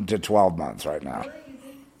 11 to 12 months right now. Really? Is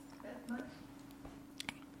it that much?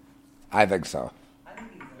 I think so. I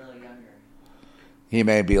think he's a little younger. He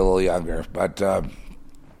may be a little younger, but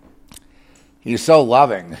he's so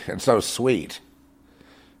loving and so sweet.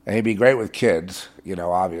 And he'd be great with kids,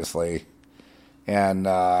 obviously. And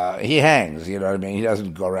he hangs, you know what I mean? He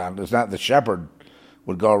doesn't go around. It's not the shepherd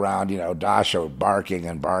would go around, Dasha barking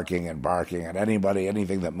and barking and barking at anybody,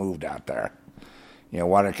 anything that moved out there.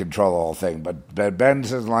 Want to control the whole thing. But Ben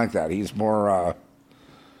isn't like that. He's more,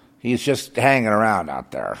 he's just hanging around out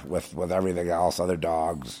there with everything else, other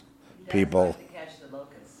dogs, people. Like to catch the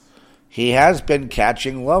locusts. He has been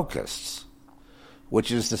catching locusts, which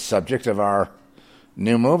is the subject of our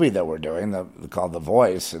new movie that we're doing, called The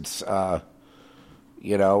Voice. It's, we're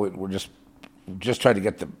just trying to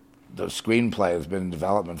get the screenplay has been in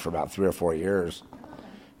development for about 3 or 4 years,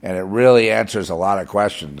 and it really answers a lot of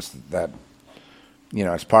questions that,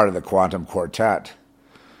 it's part of the Quantum Quartet.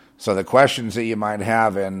 So the questions that you might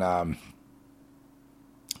have in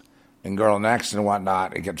Girl Next and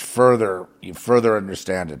whatnot, you further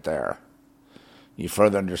understand it there. You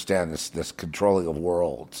further understand this controlling of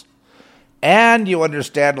worlds. And you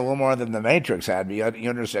understand a little more than the Matrix had. You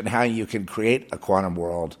understand how you can create a quantum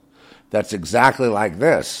world that's exactly like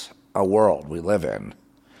this, a world we live in.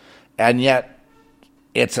 And yet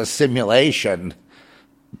it's a simulation,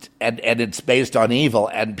 and it's based on evil,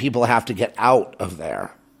 and people have to get out of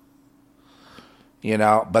there.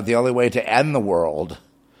 But the only way to end the world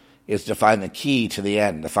is to find the key to the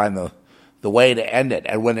end, to find the way to end it.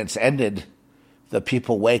 And when it's ended, the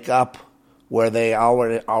people wake up where they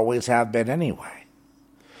always have been anyway,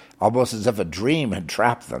 almost as if a dream had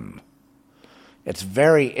trapped them. It's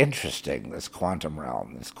very interesting, this quantum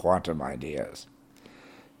realm, these quantum ideas.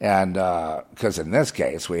 And because in this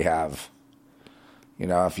case we have,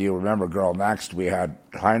 if you remember Girl Next, we had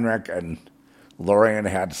Heinrich and Lorian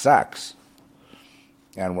had sex.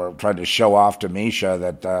 And we're trying to show off to Misha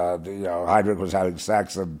that Heinrich was having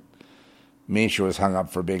sex and Misha was hung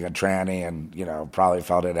up for being a tranny and probably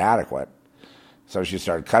felt inadequate, so she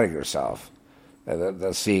started cutting herself.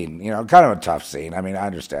 the scene, kind of a tough scene. I mean, I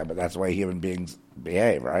understand, but that's the way human beings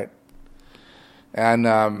behave, right?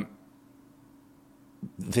 And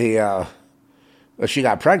she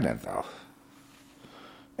got pregnant, though.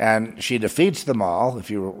 And she defeats them all, if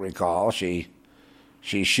you recall. She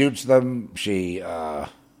shoots them. She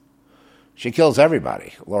kills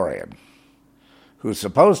everybody, Lorien, who's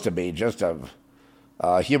supposed to be just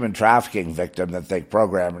a human trafficking victim that they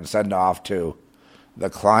program and send off to the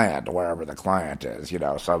client, wherever the client is,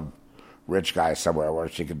 some rich guy somewhere where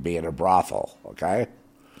she could be in a brothel, okay?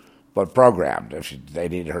 But programmed if they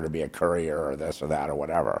needed her to be a courier or this or that or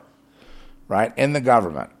whatever, right? In the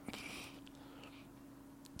government.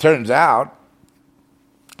 Turns out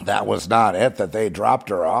that was not it, that they dropped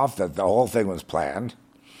her off, that the whole thing was planned.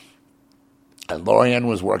 And Lorien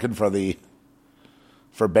was working for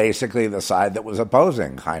basically the side that was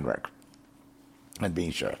opposing Heinrich and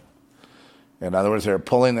Misha. In other words, they were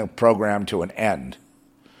pulling the program to an end.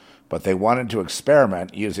 But they wanted to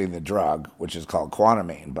experiment using the drug, which is called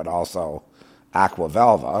quantamine, but also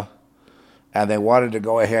aquavelva. And they wanted to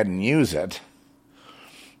go ahead and use it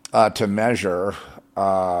to measure,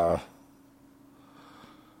 to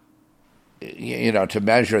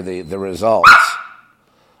measure the results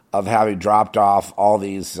of having dropped off all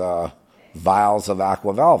these vials of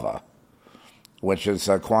aquavelva, which is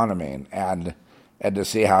quantamine, and to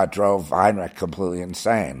see how it drove Heinrich completely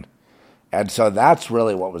insane. And so that's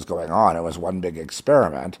really what was going on. It was one big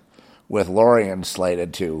experiment with Lorien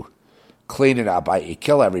slated to clean it up, i.e.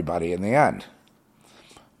 kill everybody in the end.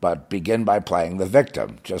 But begin by playing the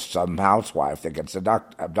victim, just some housewife that gets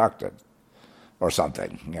abducted or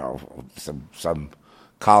something, some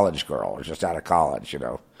college girl or just out of college,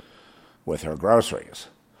 with her groceries.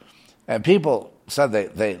 And people said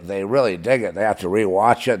they really dig it. They have to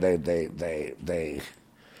rewatch it.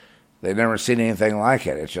 They've never seen anything like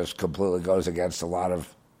it. It just completely goes against a lot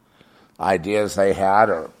of ideas they had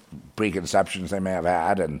or preconceptions they may have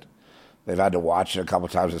had, and they've had to watch it a couple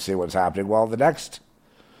times to see what's happening. Well, the next,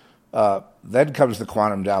 then comes the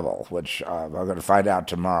Quantum Devil, which I'm going to find out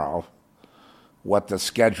tomorrow what the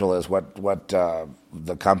schedule is, what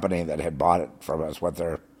the company that had bought it from us, what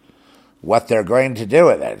they're going to do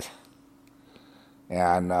with it.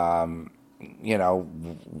 And,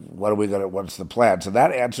 what's the plan? So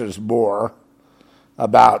that answers more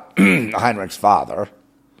about Heinrich's father.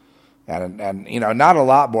 And not a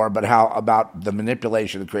lot more, but about the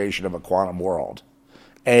manipulation and creation of a quantum world.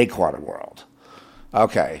 A quantum world.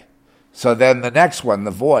 Okay. So then the next one,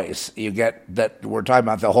 the voice, you get that we're talking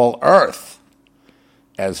about the whole Earth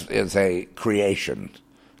as is a creation,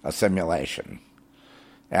 a simulation.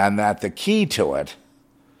 And that the key to it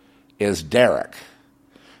is Derek.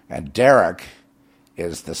 And Derek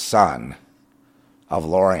is the son of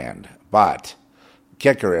Lorien. But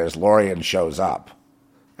kicker is Lorien shows up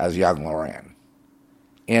as young Lorien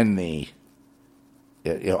in the,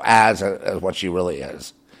 as what she really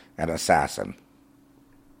is, an assassin.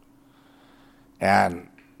 And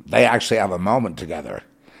they actually have a moment together,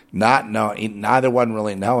 neither one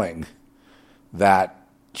really knowing that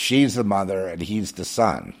she's the mother and he's the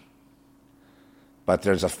son. But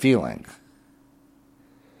there's a feeling.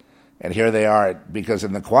 And here they are, because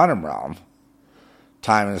in the quantum realm,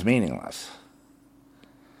 time is meaningless.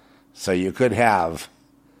 So you could have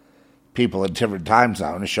people in different time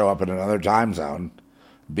zones show up in another time zone,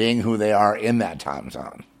 being who they are in that time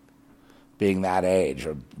zone, being that age,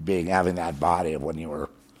 or having that body of when you were,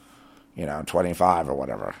 25 or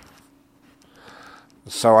whatever.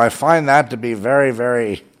 So I find that to be very,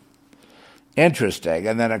 very interesting.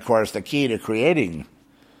 And then, of course, the key to creating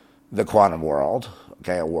the quantum world,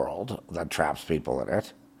 a world that traps people in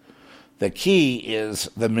it, the key is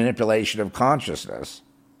the manipulation of consciousness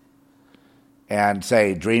and,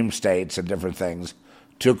 say, dream states and different things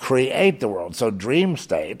to create the world. So dream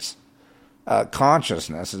states,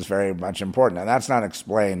 consciousness is very much important. And that's not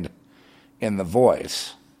explained in the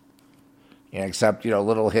voice, except,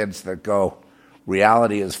 little hints that go,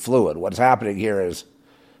 reality is fluid. What's happening here is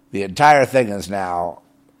the entire thing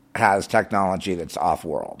has technology that's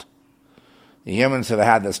off-world. The humans have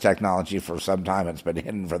had this technology for some time. It's been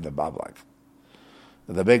hidden from the public.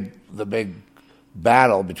 The big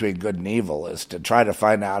battle between good and evil is to try to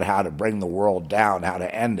find out how to bring the world down, how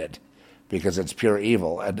to end it, because it's pure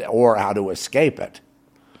evil, or how to escape it.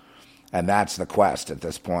 And that's the quest at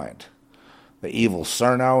this point. The evil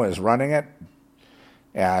Cerno is running it,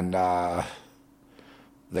 and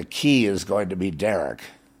the key is going to be Derek.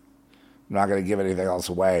 I'm not going to give anything else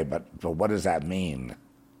away, but what does that mean?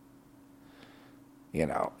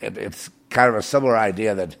 It's kind of a similar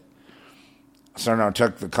idea that Cerno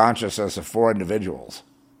took the consciousness of 4 individuals,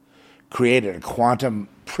 created a quantum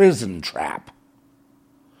prison trap,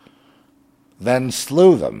 then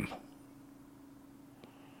slew them.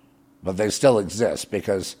 But they still exist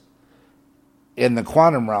because in the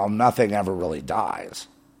quantum realm, nothing ever really dies.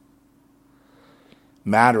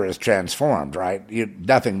 Matter is transformed, right?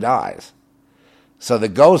 Nothing dies. So the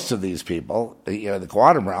ghosts of these people, the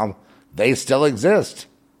quantum realm, they still exist.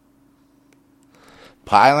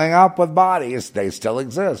 Piling up with bodies, they still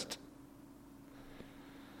exist.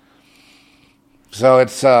 So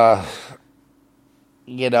it's,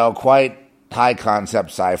 quite high concept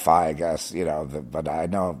sci-fi, I guess, but I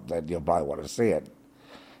know that you'll probably want to see it.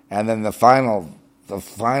 And then the final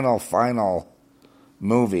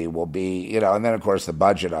movie will be, and then of course the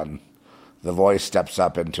budget on The Voice steps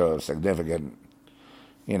up into a significant,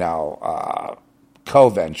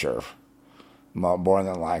 co-venture, more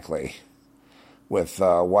than likely, with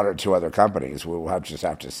one or two other companies. We'll just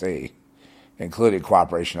have to see, including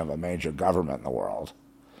cooperation of a major government in the world.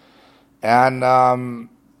 And,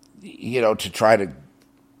 to try to,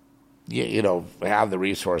 have the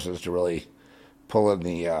resources to really pull in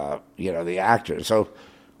the actors. So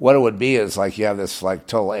what it would be is like you have this like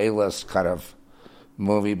total A-list kind of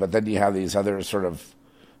movie, but then you have these other sort of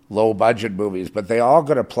low-budget movies, but they all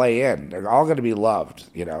going to play in. They're all going to be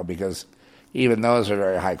loved, because even those are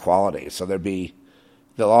very high quality. So they'll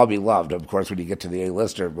all be loved. Of course, when you get to the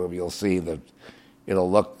A-lister movie, you'll see that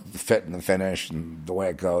it'll look fit in the finish, and the way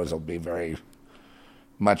it goes, it'll be very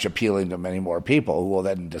much appealing to many more people who will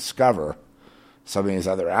then discover some of these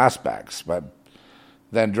other aspects. But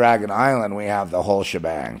then Dragon Island, we have the whole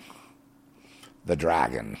shebang, the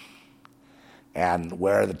dragon, and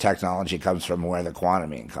where the technology comes from, where the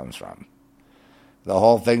quantuming comes from. The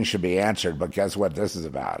whole thing should be answered, but guess what this is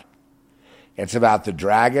about? It's about the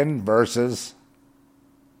dragon versus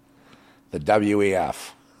the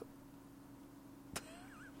WEF.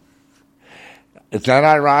 Is that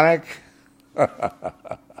ironic?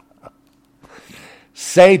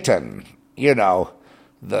 Satan,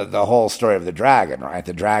 the whole story of the dragon, right?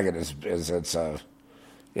 The dragon it's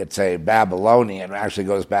a Babylonian. It actually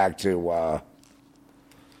goes back to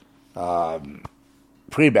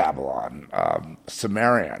pre-Babylon,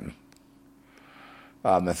 Sumerian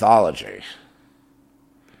mythology,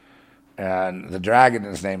 and the dragon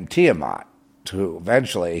is named Tiamat, who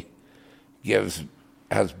eventually has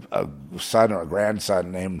a son or a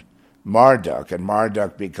grandson named Marduk, and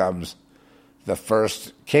Marduk becomes the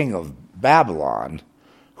first king of Babylon,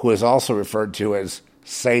 who is also referred to as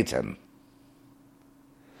Satan.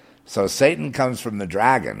 So Satan comes from the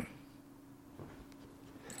dragon.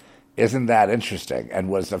 Isn't that interesting? And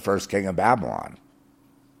was the first king of Babylon.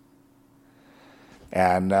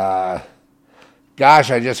 And, gosh,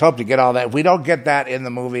 I just hope to get all that. If we don't get that in the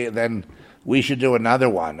movie, then we should do another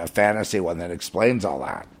one, a fantasy one that explains all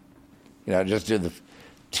that. Just do the...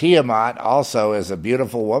 Tiamat also is a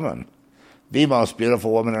beautiful woman. The most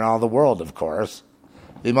beautiful woman in all the world, of course.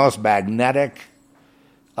 The most magnetic,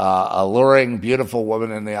 alluring, beautiful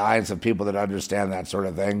woman in the eyes of people that understand that sort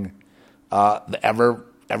of thing ever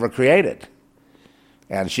created.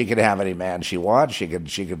 And she can have any man she wants. She could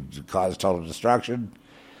cause total destruction.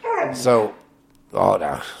 So, oh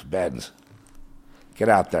no, Benz. Get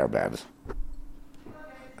out there, Benz.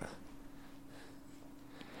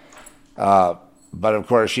 But of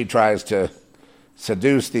course, she tries to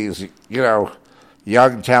seduce these, young,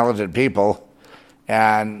 talented people,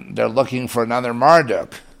 and they're looking for another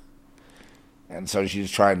Marduk. And so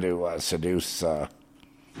she's trying to seduce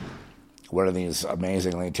one of these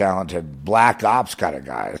amazingly talented black ops kind of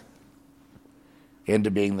guys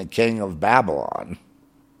into being the king of Babylon,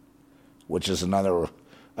 which is a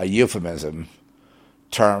euphemism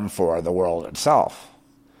term for the world itself.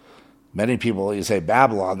 Many people, you say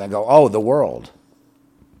Babylon, they go, oh, the world.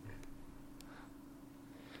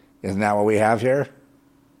 Isn't that what we have here?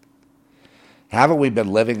 Haven't we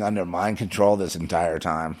been living under mind control this entire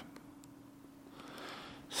time?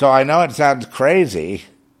 So I know it sounds crazy.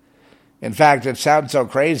 In fact, it sounds so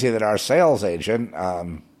crazy that our sales agent,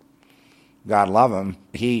 God love him,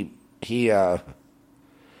 they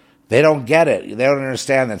don't get it. They don't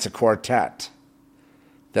understand that it's a quartet.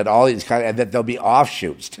 That all these and that there'll be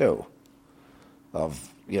offshoots too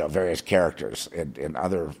of various characters in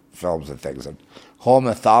other films and things, and whole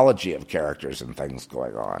mythology of characters and things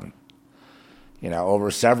going on,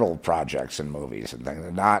 over several projects and movies and things,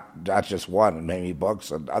 and not just one, and maybe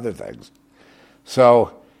books and other things.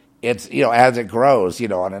 So it's as it grows,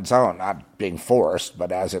 on its own, not being forced,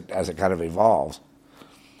 but as it kind of evolves,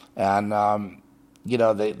 and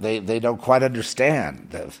they don't quite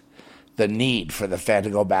understand the need for the fan to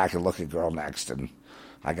go back and look at Girl Next and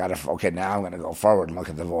I got to, okay, now I'm going to go forward and look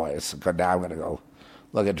at The Voice. Now I'm going to go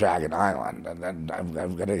look at Dragon Island. And then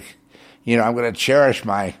I'm going to, I'm going to cherish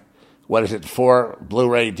my, 4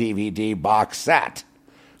 Blu-ray DVD box set,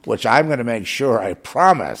 which I'm going to make sure, I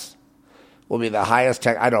promise, will be the highest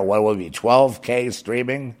tech. I don't know, what will it be, 12K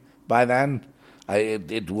streaming by then?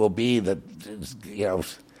 It will be the,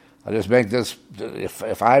 I'll just make this,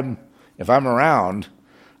 if I'm around,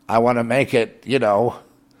 I want to make it, so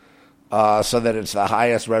that it's the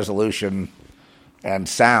highest resolution and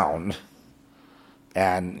sound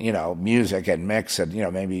and, music and mix and,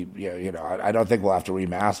 maybe, I don't think we'll have to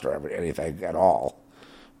remaster anything at all.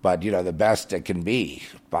 But, the best it can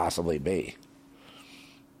possibly be.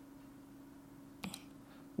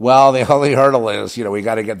 Well, the only hurdle is, we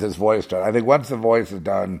got to get this voice done. I think once the voice is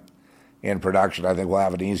done in production, I think we'll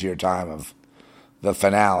have an easier time of the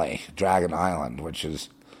finale, Dragon Island, which is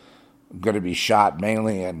going to be shot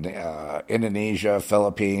mainly in Indonesia,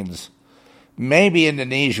 Philippines, maybe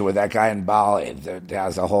Indonesia with that guy in Bali that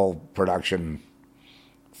has a whole production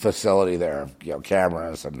facility there,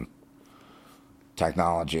 cameras and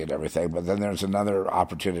technology and everything. But then there's another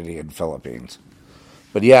opportunity in Philippines.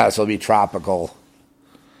 But yes, it'll be tropical.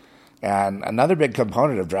 And another big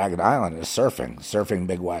component of Dragon Island is surfing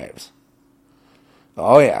big waves.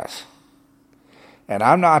 Oh, yes. And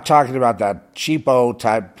I'm not talking about that cheapo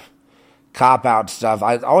type cop-out stuff.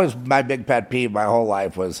 My big pet peeve my whole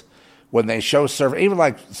life was when they show surf, even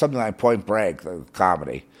like something like Point Break, the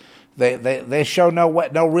comedy, they show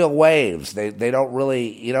no real waves. They don't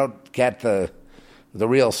really, you don't get the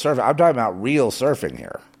real surfing. I'm talking about real surfing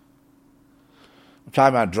here. I'm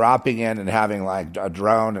talking about dropping in and having like a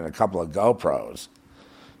drone and a couple of GoPros,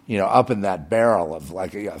 up in that barrel of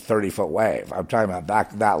like a 30-foot wave. I'm talking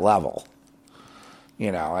about that level.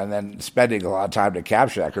 And then spending a lot of time to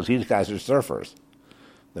capture that because these guys are surfers.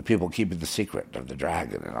 The people keeping the secret of the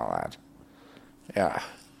dragon and all that. Yeah.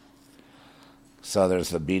 So there's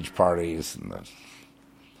the beach parties and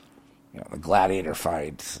the gladiator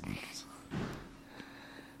fights.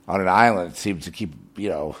 On an island, it seems to keep,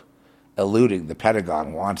 eluding. The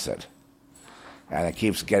Pentagon wants it. And it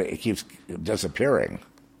keeps disappearing.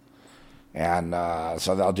 And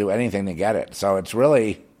so they'll do anything to get it. So it's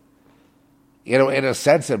really, in a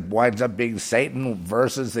sense, it winds up being Satan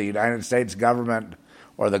versus the United States government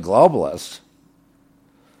or the globalists.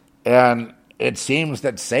 And it seems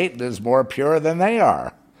that Satan is more pure than they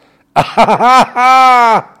are.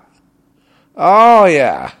 Oh,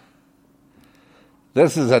 yeah.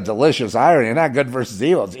 This is a delicious irony. Not good versus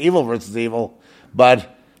evil. It's evil versus evil.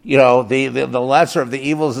 But, the lesser of the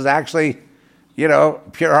evils is actually,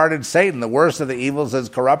 pure-hearted Satan. The worst of the evils is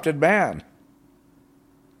corrupted man.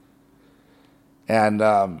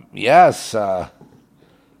 And, yes, there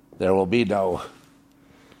will be no...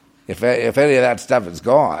 If any of that stuff is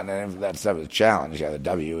gone, and if that stuff is challenged, the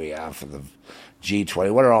WEF and the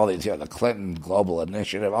G20, what are all these, the Clinton Global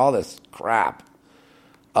Initiative, all this crap,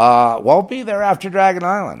 won't be there after Dragon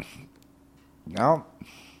Island. No,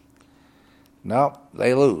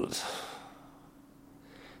 they lose.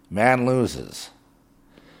 Man loses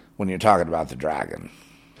when you're talking about the dragon.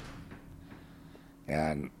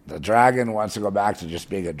 And the dragon wants to go back to just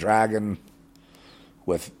being a dragon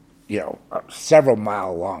with, a several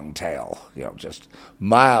mile long tail, just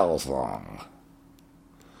miles long.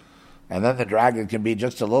 And then the dragon can be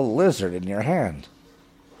just a little lizard in your hand.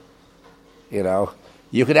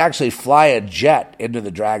 You could actually fly a jet into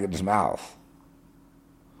the dragon's mouth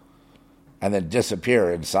and then disappear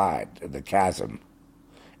inside the chasm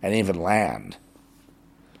and even land,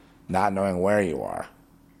 not knowing where you are,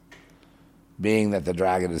 being that the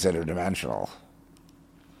dragon is interdimensional.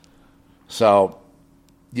 So,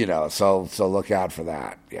 so look out for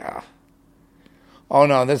that, yeah. Oh,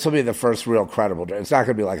 no, this will be the first real credible dragon. It's not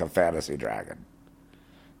going to be like a fantasy dragon.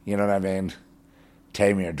 You know what I mean?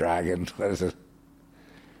 Tame Your Dragon. What is it?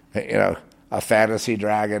 A fantasy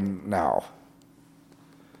dragon? No.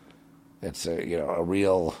 It's a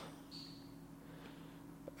real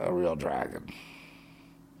dragon.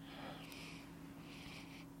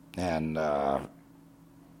 And I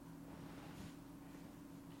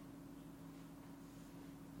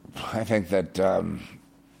think that I'm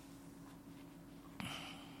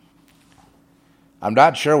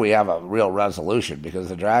not sure we have a real resolution because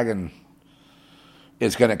the dragon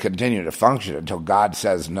is going to continue to function until God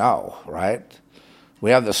says no, right?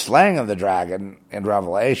 We have the slaying of the dragon in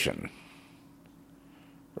Revelation,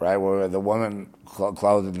 right, where the woman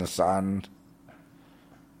clothed in the sun,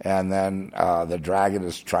 and then the dragon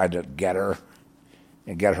is trying to get her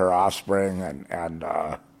and get her offspring, and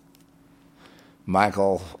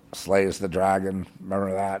Michael slays the dragon.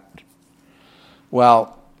 Remember that?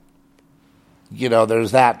 Well,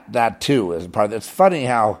 there's that too as part of it. It's funny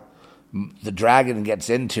how the dragon gets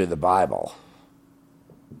into the Bible.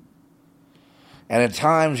 And at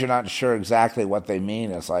times you're not sure exactly what they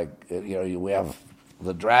mean. It's like, we have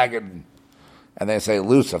the dragon, and they say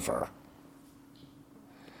Lucifer.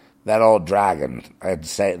 That old dragon,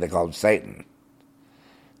 they call him Satan.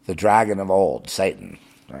 The dragon of old, Satan,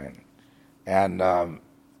 right? And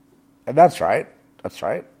that's right. That's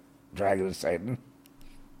right. Dragon is Satan.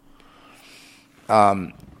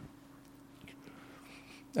 And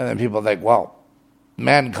then people think, well,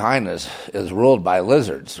 mankind is ruled by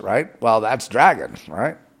lizards, right? Well, that's dragon,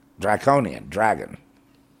 right? Draconian, dragon.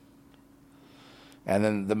 And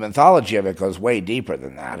then the mythology of it goes way deeper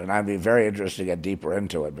than that, and I'd be very interested to get deeper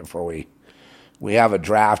into it before we have a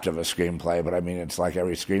draft of a screenplay, but I mean, it's like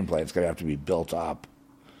every screenplay, it's going to have to be built up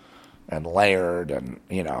and layered and,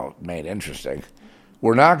 made interesting.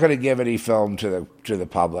 We're not going to give any film to the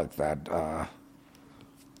public that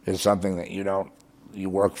is something that you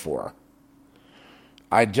work for.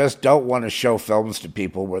 I just don't want to show films to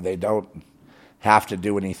people where they don't have to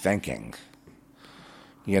do any thinking.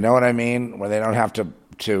 You know what I mean? Where they don't have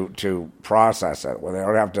to process it, where they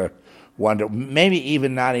don't have to wonder, maybe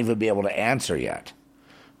even not even be able to answer yet,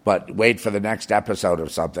 but wait for the next episode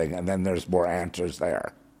of something, and then there's more answers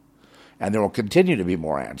there. And there will continue to be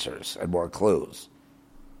more answers and more clues.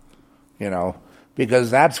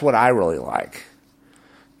 Because that's what I really like.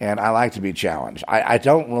 And I like to be challenged. I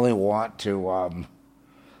don't really want to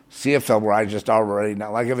see a film where I just already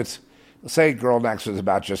know. Like if it's, say Girl Next was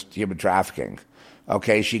about just human trafficking.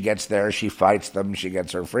 Okay, she gets there, she fights them, she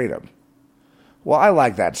gets her freedom. Well, I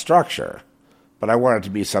like that structure, but I want it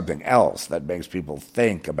to be something else that makes people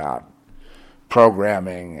think about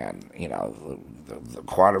programming and, the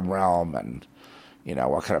quantum realm and,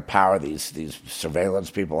 what kind of power these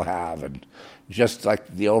surveillance people have, and just like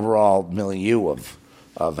the overall milieu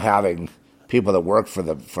of having people that work for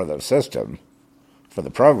the system, for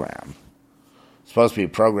the program. It's supposed to be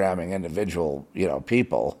programming individual,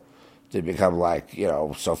 people to become like,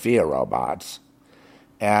 Sophia robots.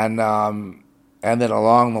 And then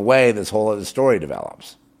along the way, this whole other story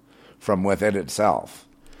develops from within itself.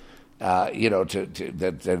 That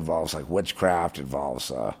involves like witchcraft,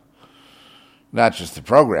 involves not just the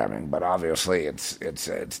programming, but obviously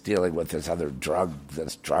it's dealing with this other drug,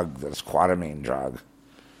 this quatamine drug,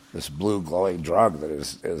 this blue glowing drug that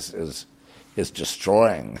is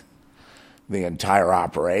destroying the entire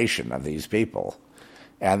operation of these people.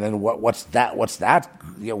 And then what's that?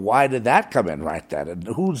 Why did that come in right then? And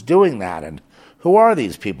who's doing that? And who are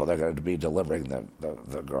these people they're going to be delivering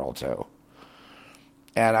the girl to?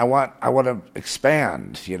 And I want to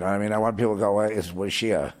expand. You know what I mean? I want people to go, was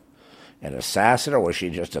she an assassin, or was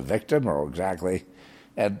she just a victim, or exactly?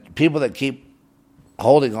 And people that keep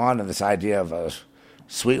holding on to this idea of a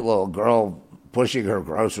sweet little girl pushing her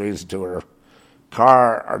groceries to her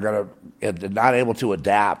car are not able to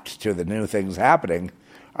adapt to the new things happening,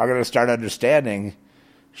 are going to start understanding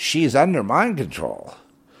she's under mind control,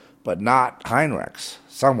 but not Heinrich's,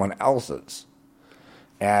 someone else's.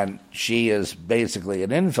 And she is basically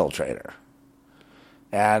an infiltrator.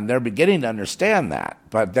 And they're beginning to understand that,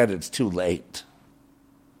 but then it's too late.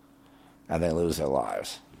 And they lose their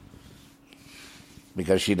lives.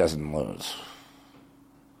 Because she doesn't lose.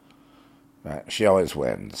 Right? She always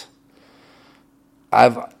wins.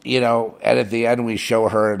 And at the end we show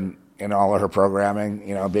her in all of her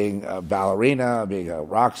programming, being a ballerina, being a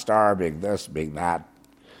rock star, being this, being that.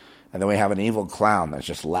 And then we have an evil clown that's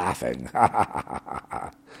just laughing.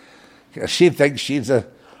 She thinks she's a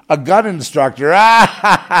gun instructor.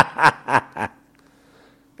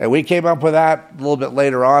 And we came up with that a little bit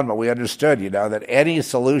later on, but we understood, that any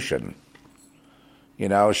solution,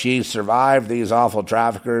 she survived these awful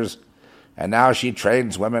traffickers, and now she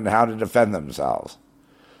trains women how to defend themselves.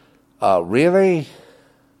 Really?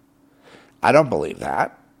 I don't believe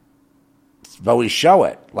that. But we show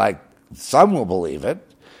it. Like, some will believe it,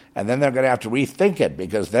 and then they're going to have to rethink it,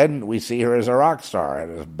 because then we see her as a rock star,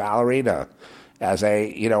 and as a ballerina, as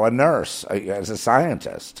a nurse, as a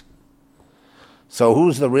scientist. So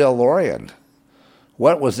who's the real Lorien?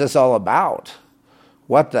 What was this all about?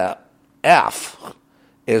 What the F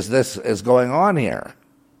is going on here?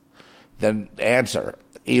 Then answer,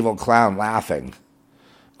 evil clown laughing.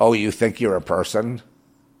 Oh, you think you're a person?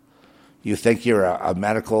 You think you're a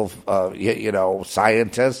medical,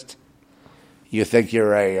 scientist? You think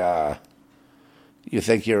you're a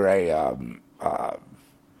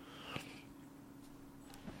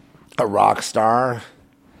rock star?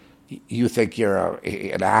 You think you're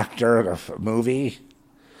an actor in a movie?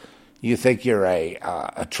 You think you're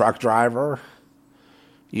a truck driver?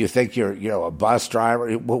 You think you're, a bus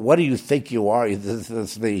driver? What do you think you are? Is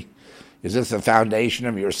this the foundation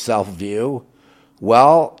of your self-view?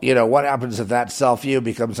 Well, what happens if that self-view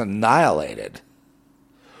becomes annihilated?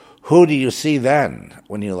 Who do you see then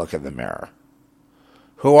when you look in the mirror?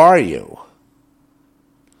 Who are you?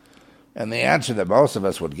 And the answer that most of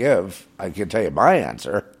us would give, I can tell you my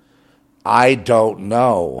answer, I don't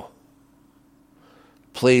know.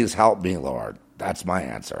 Please help me, Lord. That's my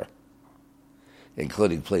answer.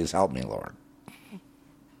 Including, please help me, Lord.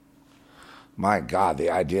 My God,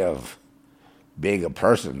 the idea of being a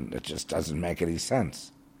person, it just doesn't make any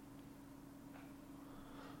sense.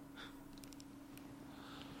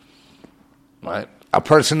 Right? A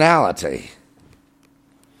personality.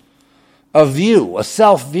 A view, a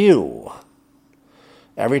self-view.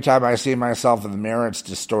 Every time I see myself in the mirror, it's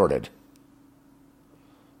distorted.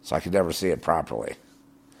 So I can never see it properly.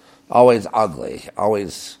 Always ugly,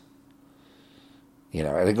 always...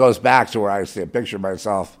 and it goes back to where I see a picture of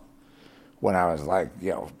myself when I was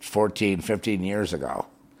 14, 15 years ago.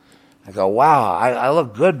 I go, wow, I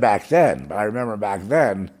look good back then. But I remember back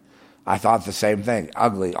then, I thought the same thing.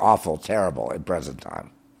 Ugly, awful, terrible in present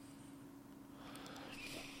time.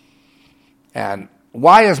 And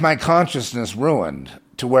why is my consciousness ruined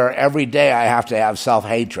to where every day I have to have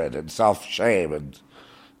self-hatred and self-shame and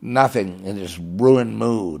nothing, and just ruin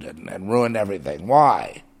mood and ruin everything?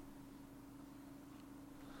 Why?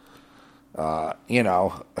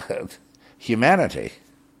 Humanity.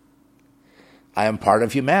 I am part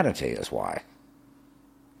of humanity is why.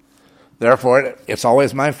 Therefore, it's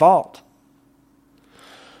always my fault.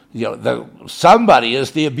 Somebody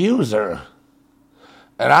is the abuser,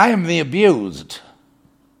 and I am the abused.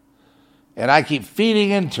 And I keep feeding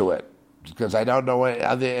into it because I don't know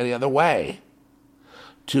any other way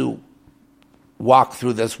to walk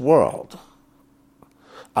through this world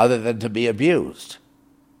other than to be abused.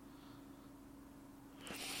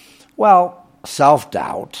 Well,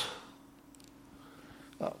 self-doubt,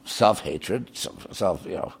 self-hatred,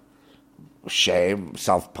 shame,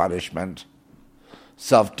 self-punishment,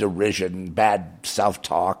 self-derision, bad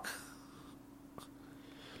self-talk.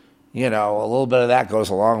 A little bit of that goes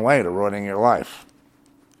a long way to ruining your life.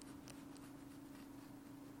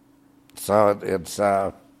 So it's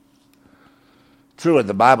true what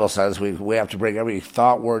the Bible says. We have to bring every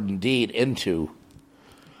thought, word, and deed into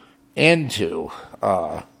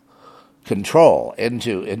control,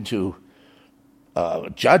 into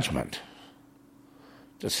judgment,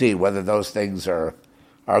 to see whether those things are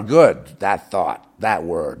good, that thought, that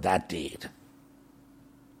word, that deed.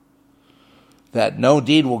 That no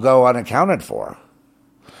deed will go unaccounted for.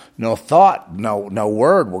 No thought, no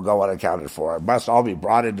word will go unaccounted for. It must all be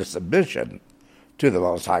brought into submission to the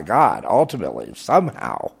Most High God, ultimately,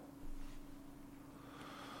 somehow.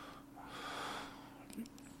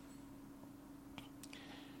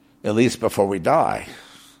 At least before we die.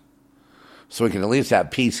 So we can at least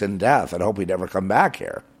have peace in death and hope we never come back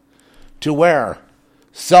here. To where?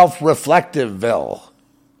 Self-reflectiveville.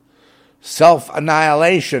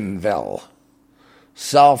 Self-annihilationville.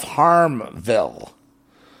 Self-harmville.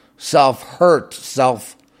 Self-hurt.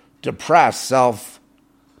 Self-depressed.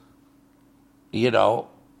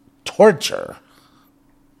 Tortureville.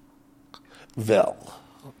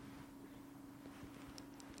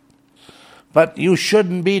 But you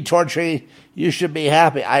shouldn't be torturing. You should be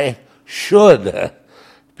happy. I should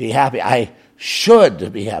be happy. I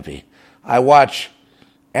should be happy. I watch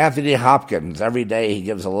Anthony Hopkins every day. He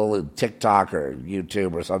gives a little TikTok or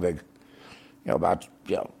YouTube or something, about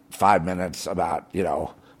 5 minutes about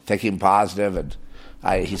thinking positive, and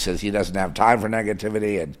he says he doesn't have time for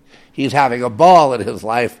negativity, and he's having a ball in his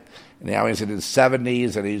life, and now he's in his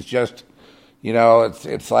 70s, and he's just,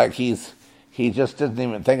 it's like he just isn't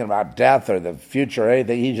even thinking about death or the future or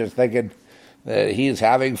anything. He's just thinking that he's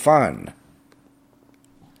having fun.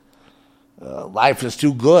 Life is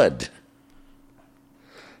too good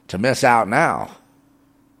to miss out now.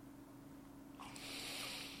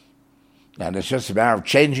 And it's just a matter of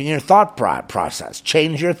changing your thought process.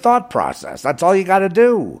 Change your thought process. That's all you got to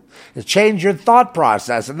do, is change your thought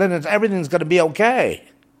process, and then everything's going to be okay.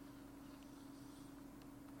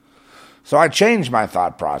 So I changed my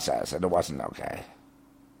thought process, and it wasn't okay.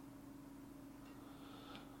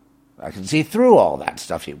 I can see through all that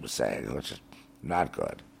stuff he was saying, which is not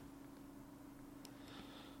good.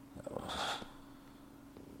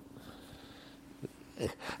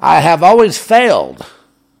 I have always failed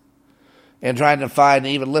in trying to find,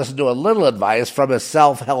 even listen to a little advice from a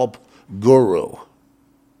self-help guru.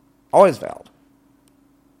 Always failed.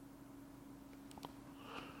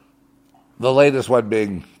 The latest one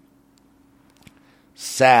being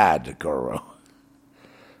Sad Guru.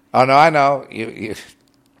 Oh no, I know. You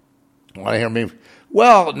want to hear me?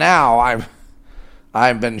 Well, now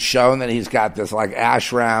I've been shown that he's got this like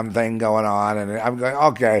ashram thing going on, and I'm going,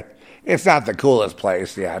 okay, it's not the coolest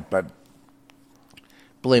place yet, but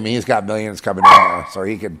believe me, he's got millions coming in there, so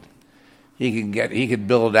he could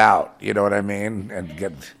build out. You know what I mean?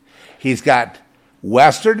 He's got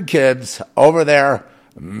Western kids over there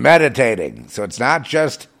meditating, so it's not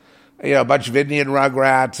just a bunch of Indian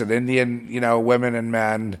rugrats and Indian women and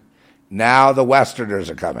men. Now the Westerners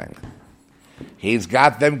are coming. He's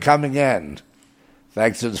got them coming in,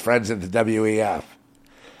 thanks to his friends at the WEF.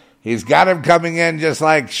 He's got him coming in just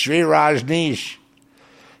like Sri Rajneesh.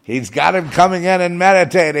 He's got him coming in and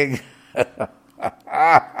meditating.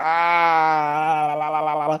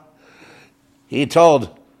 He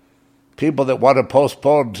told people that want to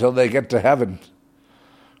postpone until they get to heaven,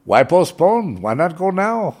 why postpone? Why not go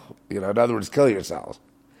now? In other words, kill yourselves.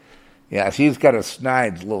 Yes, he's got a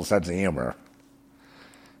snide little sense of humor.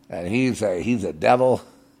 And he's a devil.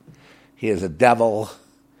 He is a devil.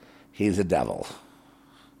 He's a devil.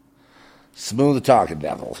 Smooth talking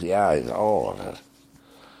devil. Yeah,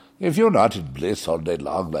 if you're not in bliss all day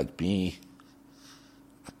long like me,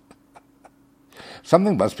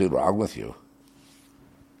 something must be wrong with you.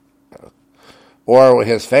 Or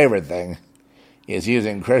his favorite thing is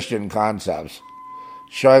using Christian concepts,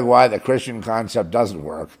 showing why the Christian concept doesn't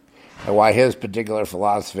work and why his particular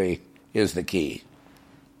philosophy is the key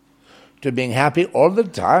to being happy all the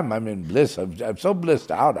time. I'm in bliss. I'm so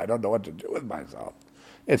blissed out, I don't know what to do with myself.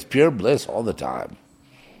 It's pure bliss all the time.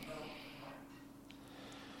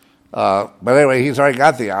 But anyway, he's already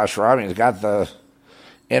got the ashram. He's got the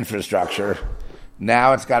infrastructure.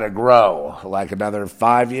 Now it's got to grow like another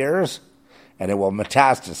 5 years, and it will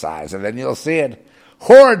metastasize. And then you'll see it.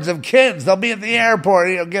 Hordes of kids, they'll be at the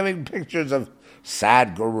airport, giving pictures of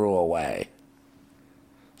Sadhguru away.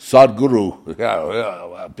 Sadhguru,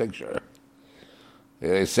 a picture.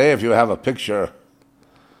 They say if you have a picture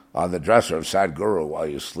on the dresser of Sadhguru while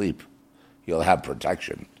you sleep, you'll have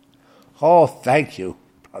protection. Oh, thank you,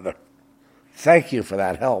 brother. Thank you for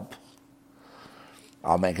that help.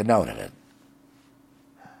 I'll make a note of it.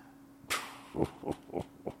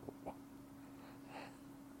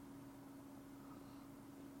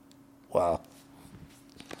 Well,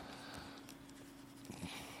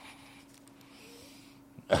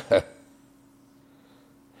 the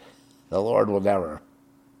Lord will never.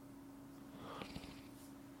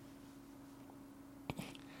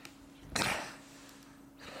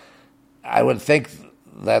 I would think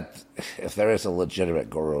that if there is a legitimate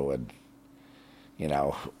guru and,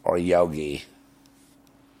 or yogi.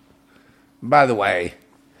 By the way,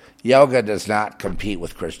 yoga does not compete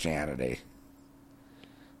with Christianity.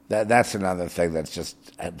 That's another thing that's just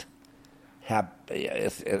at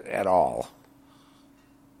all.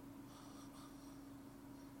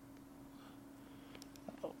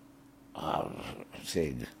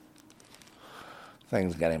 Seeing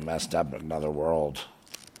things getting messed up in another world.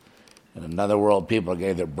 In another world, people are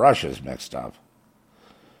getting their brushes mixed up.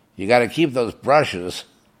 You got to keep those brushes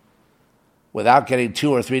without getting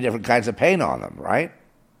 2 or 3 different kinds of paint on them, right?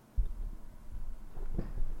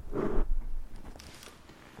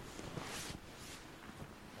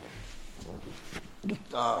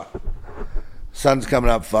 Sun's coming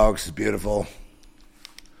up, folks. It's beautiful.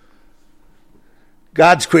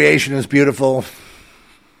 God's creation is beautiful.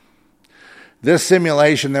 This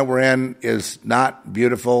simulation that we're in is not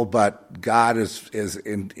beautiful, but God is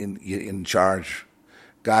in charge.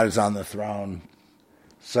 God is on the throne.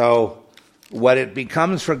 So what it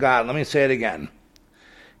becomes for God, let me say it again.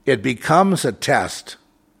 It becomes a test.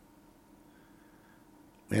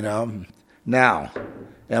 Now,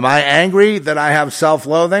 am I angry that I have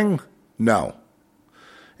self-loathing? No.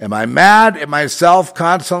 Am I mad at myself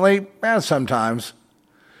constantly? Sometimes.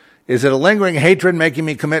 Is it a lingering hatred making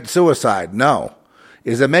me commit suicide? No.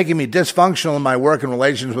 Is it making me dysfunctional in my work and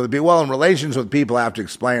relations with people? Well, in relations with people, I have to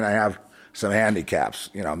explain I have some handicaps,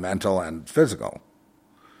 mental and physical.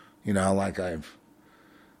 Like I've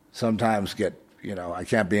sometimes I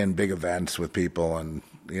can't be in big events with people, and,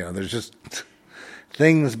 there's just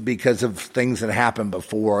things because of things that happened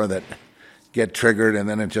before that get triggered, and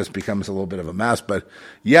then it just becomes a little bit of a mess. But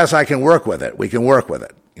yes, I can work with it. We can work with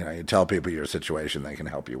it. You tell people your situation, they can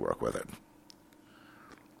help you work with it.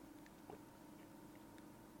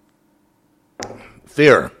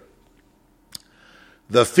 Fear.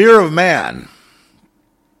 The fear of man.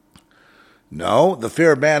 No, the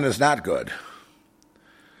fear of man is not good.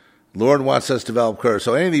 Lord wants us to develop courage.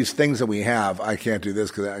 So any of these things that we have, I can't do this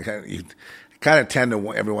because I kind of tend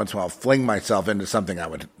to every once in a while fling myself into something I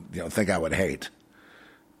would think I would hate.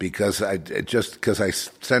 because I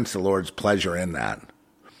sense the Lord's pleasure in that.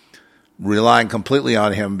 Relying completely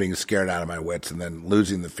on him, being scared out of my wits, and then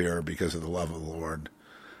losing the fear because of the love of the Lord,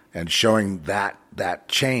 and showing that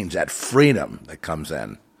change, that freedom that comes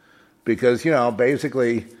in. Because,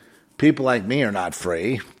 basically, people like me are not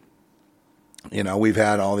free. We've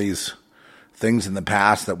had all these things in the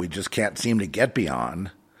past that we just can't seem to get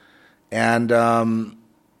beyond. And, now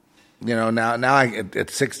at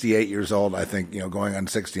 68 years old, I think, going on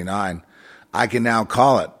 69, I can now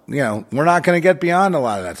call it. We're not going to get beyond a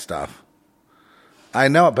lot of that stuff. I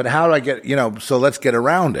know it, but how do I get, so let's get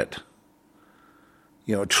around it.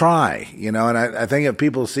 Try, and I think if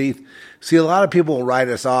people see a lot of people will write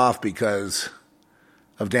us off because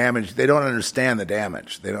of damage. They don't understand the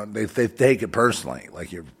damage. They take it personally,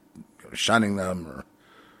 like you're shunning them or,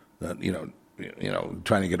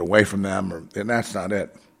 trying to get away from them, and that's not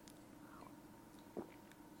it.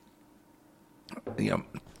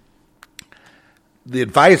 The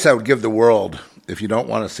advice I would give the world, if you don't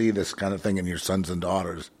want to see this kind of thing in your sons and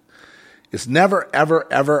daughters, is never, ever,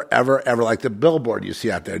 ever, ever, ever, like the billboard you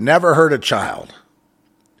see out there, never hurt a child.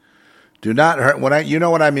 Do not hurt. You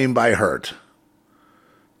know what I mean by hurt.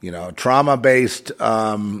 Trauma-based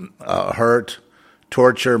hurt,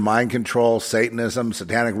 torture, mind control, Satanism,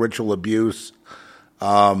 satanic ritual abuse,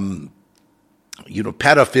 pedophilia,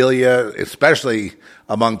 especially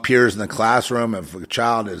among peers in the classroom. If a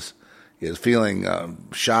child is feeling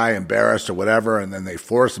shy, embarrassed, or whatever, and then they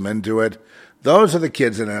force them into it, those are the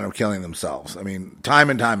kids that end up killing themselves. I mean,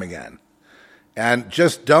 time and time again. And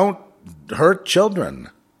just don't hurt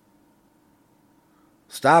children.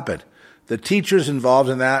 Stop it. The teachers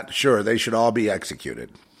involved in that, sure, they should all be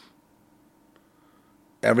executed.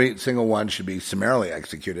 Every single one should be summarily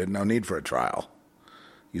executed. No need for a trial.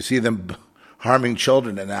 You see them harming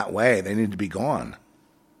children in that way, they need to be gone.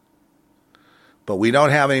 But we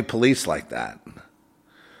don't have any police like that.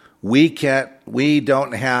 We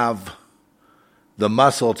don't have the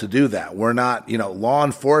muscle to do that. We're not, law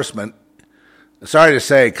enforcement. Sorry to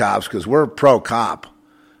say, cops, because we're pro-cop,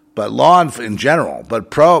 but law in general.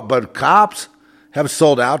 But cops have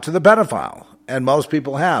sold out to the pedophile, and most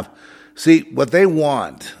people have. See, what they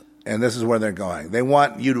want, and this is where they're going, they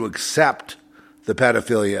want you to accept the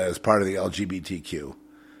pedophilia as part of the LGBTQ.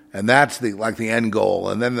 And that's the end goal.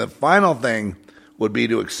 And then the final thing would be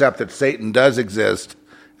to accept that Satan does exist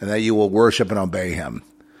and that you will worship and obey him.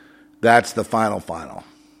 That's the final.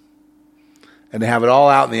 And to have it all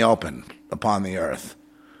out in the open upon the earth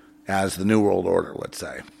as the New World Order, let's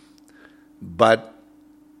say. But,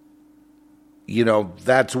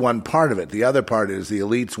 that's one part of it. The other part is the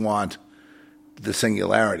elites want the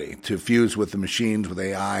singularity, to fuse with the machines, with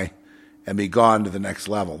AI, and be gone to the next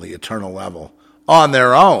level, the eternal level, on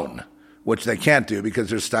their own, which they can't do because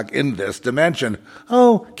they're stuck in this dimension.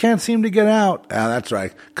 Oh, can't seem to get out. That's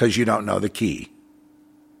right, because you don't know the key.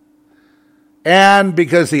 And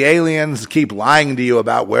because the aliens keep lying to you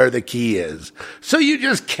about where the key is. So you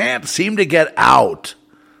just can't seem to get out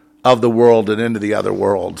of the world and into the other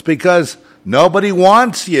worlds because nobody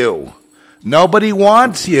wants you. Nobody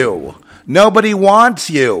wants you. Nobody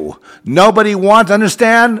wants you. Nobody wants,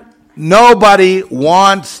 understand? Nobody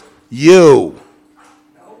wants you.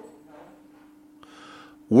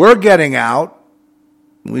 We're getting out.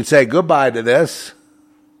 We say goodbye to this.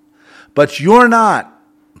 But you're not.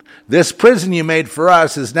 This prison you made for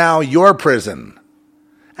us is now your prison.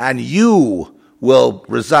 And you will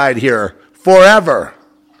reside here forever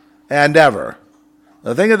and ever.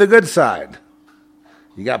 Now think of the good side.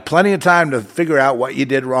 You got plenty of time to figure out what you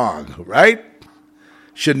did wrong, right?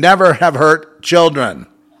 Should never have hurt children.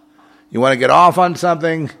 You want to get off on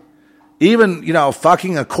something, even,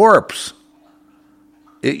 fucking a corpse.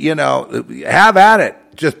 Have at it.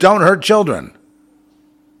 Just don't hurt children.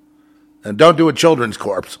 And don't do a children's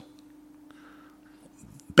corpse.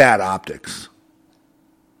 Bad optics.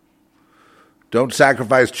 Don't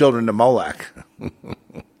sacrifice children to Molech.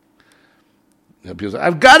 People say,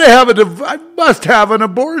 I must have an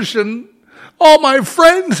abortion. All my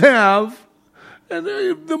friends have. And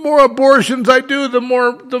the more abortions I do, the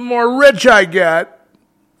more rich I get.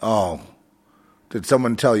 Oh, did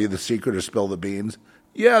someone tell you the secret or spill the beans?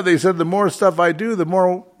 Yeah, they said the more stuff I do, the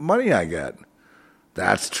more money I get.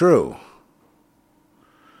 That's true.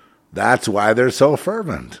 That's why they're so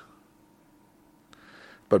fervent.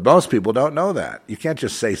 But most people don't know that. You can't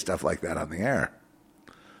just say stuff like that on the air.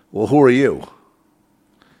 Well, who are you?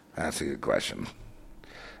 That's a good question.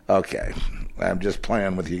 Okay, I'm just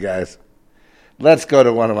playing with you guys. Let's go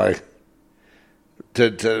to one of my...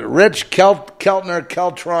 To Rich Keltner,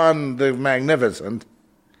 Keltron the Magnificent.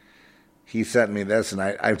 He sent me this, and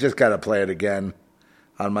I've just got to play it again.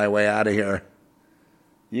 on my way out of here.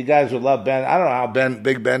 You guys would love Ben. I don't know how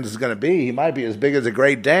Big Ben is going to be. He might be as big as a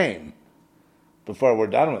Great Dane before we're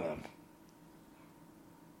done with him.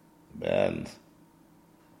 Ben's.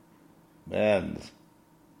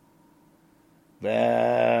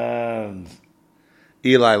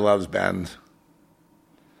 Eli loves Ben's.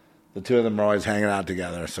 The two of them are always hanging out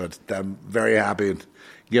together, so I'm very happy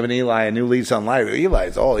giving Eli a new lease on life.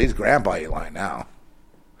 Eli's old. He's Grandpa Eli now.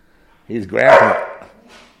 He's Grandpa.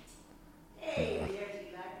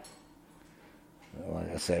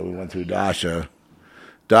 Like I say, we went through Dasha.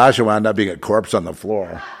 Dasha wound up being a corpse on the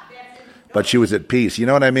floor, but she was at peace. You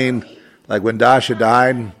know what I mean? Like when Dasha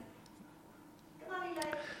died,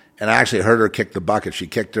 and I actually heard her kick the bucket. She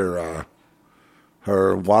kicked her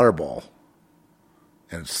water bowl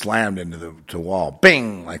and slammed into the wall.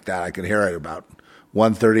 Bing! Like that. I could hear it about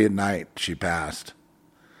 1:30 at night. She passed.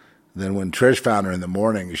 Then when Trish found her in the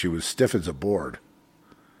morning, she was stiff as a board.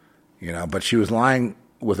 You know, but she was lying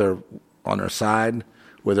with her on her side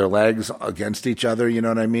with her legs against each other, you know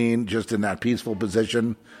what I mean? Just in that peaceful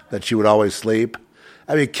position that she would always sleep.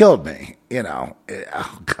 I mean, it killed me, you know.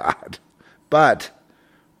 Oh, God. But,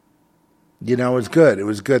 you know, it was good. It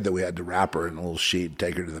was good that we had to wrap her in a little sheet,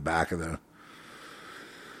 take her to the back of the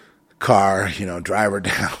car, you know, drive her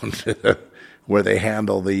down to where they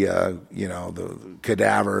handle the, the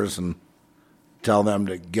cadavers and tell them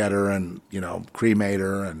to get her and, you know, cremate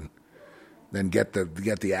her and then get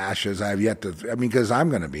the ashes. I've yet to, because I'm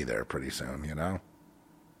going to be there pretty soon, you know.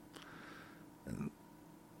 And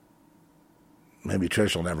maybe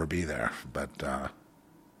Trish will never be there, but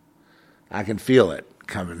I can feel it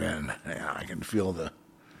coming in. Yeah, I can feel the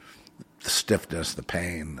stiffness, the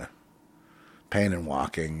pain in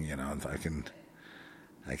walking. You know, I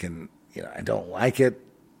can, you know, I don't like it,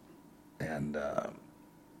 and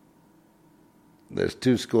there's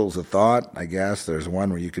two schools of thought, I guess. There's one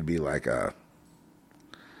where you could be like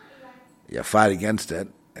fight against it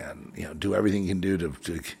and, you know, do everything you can do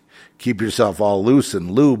to keep yourself all loose and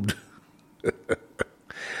lubed.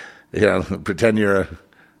 You know, pretend you're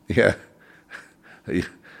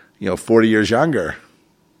 40 years younger.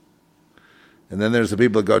 And then there's the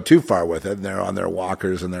people that go too far with it, and they're on their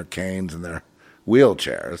walkers and their canes and their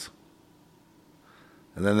wheelchairs.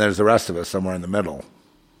 And then there's the rest of us somewhere in the middle.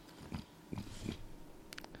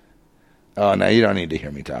 Oh, now you don't need to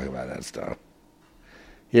hear me talk about that stuff.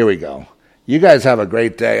 Here we go. You guys have a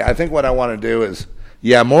great day. I think what I want to do is,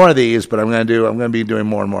 more of these, but I'm going to be doing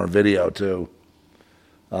more and more video too.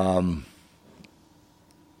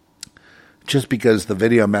 Just because the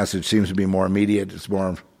video message seems to be more immediate, it's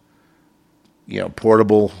more, you know,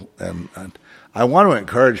 portable, and I want to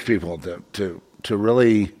encourage people to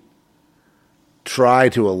really try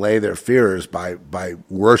to allay their fears by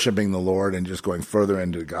worshiping the Lord and just going further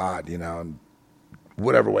into God, you know, in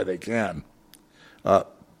whatever way they can.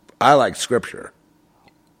 I like Scripture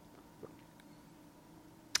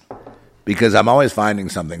because I'm always finding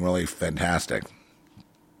something really fantastic.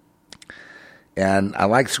 And I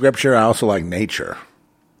like Scripture. I also like nature,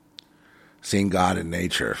 seeing God in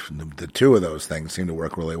nature. The two of those things seem to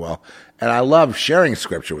work really well. And I love sharing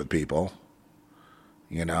Scripture with people.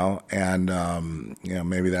 You know, and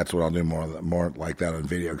maybe that's what I'll do more like that on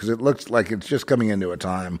video, because it looks like it's just coming into a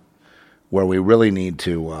time where we really need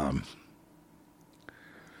to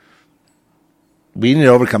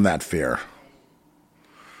overcome that fear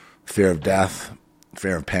of death,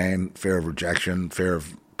 fear of pain, fear of rejection, fear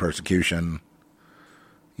of persecution.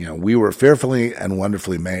 You know, we were fearfully and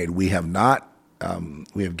wonderfully made. We have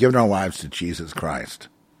given our lives to Jesus Christ.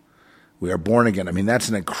 We are born again. I mean, that's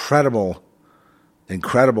an incredible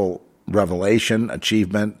revelation,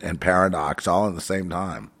 achievement, and paradox all at the same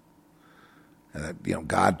time. And that, you know,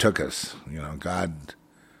 God took us, you know, God,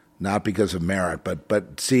 not because of merit, but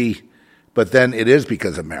then it is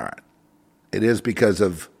because of merit. It is because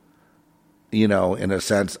of, you know, in a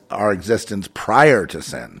sense, our existence prior to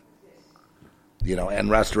sin. You know, and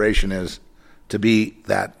restoration is to be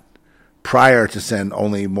that prior to sin,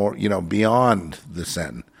 only more, you know, beyond the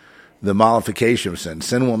sin, the mollification of sin.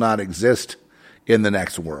 Sin will not exist in the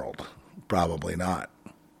next world. Probably not.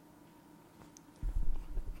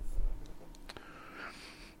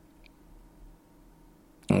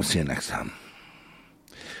 We'll see you next time.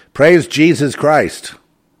 Praise Jesus Christ.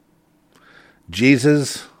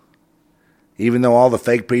 Jesus, even though all the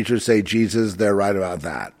fake preachers say Jesus, they're right about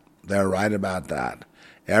that. They're right about that.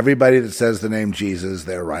 Everybody that says the name Jesus,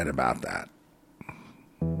 they're right about that.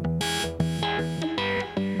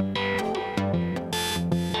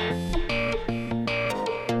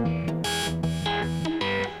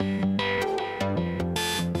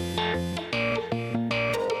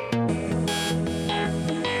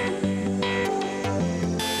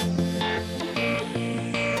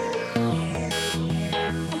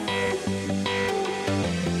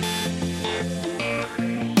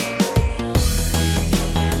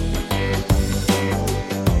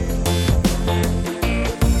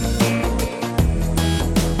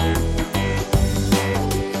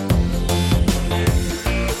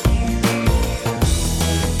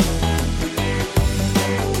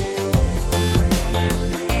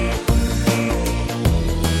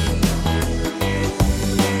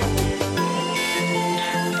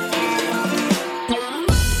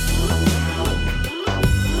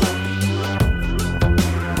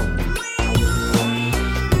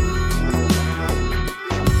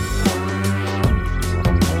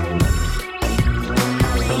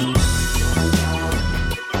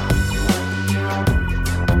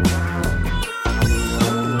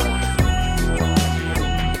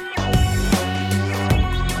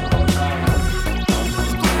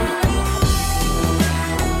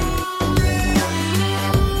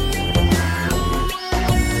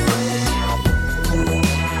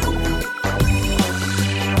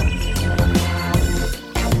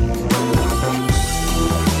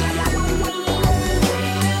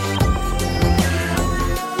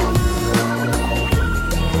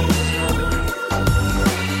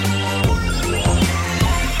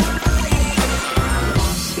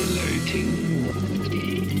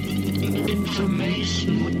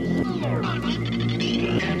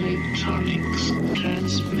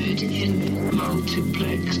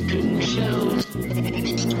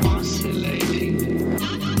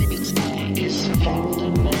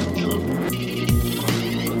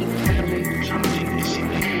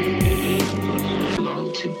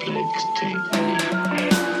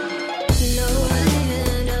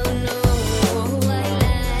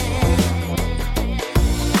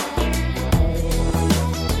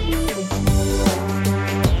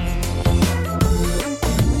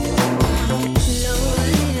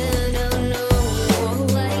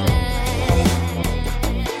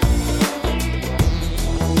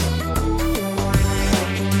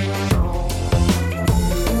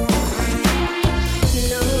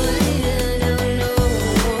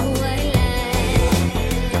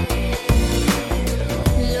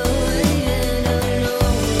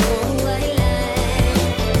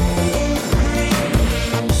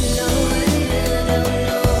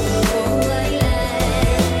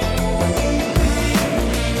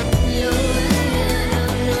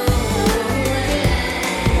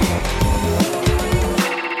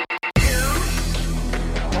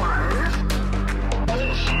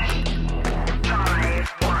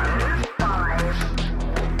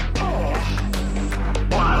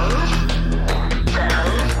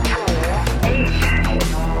 H.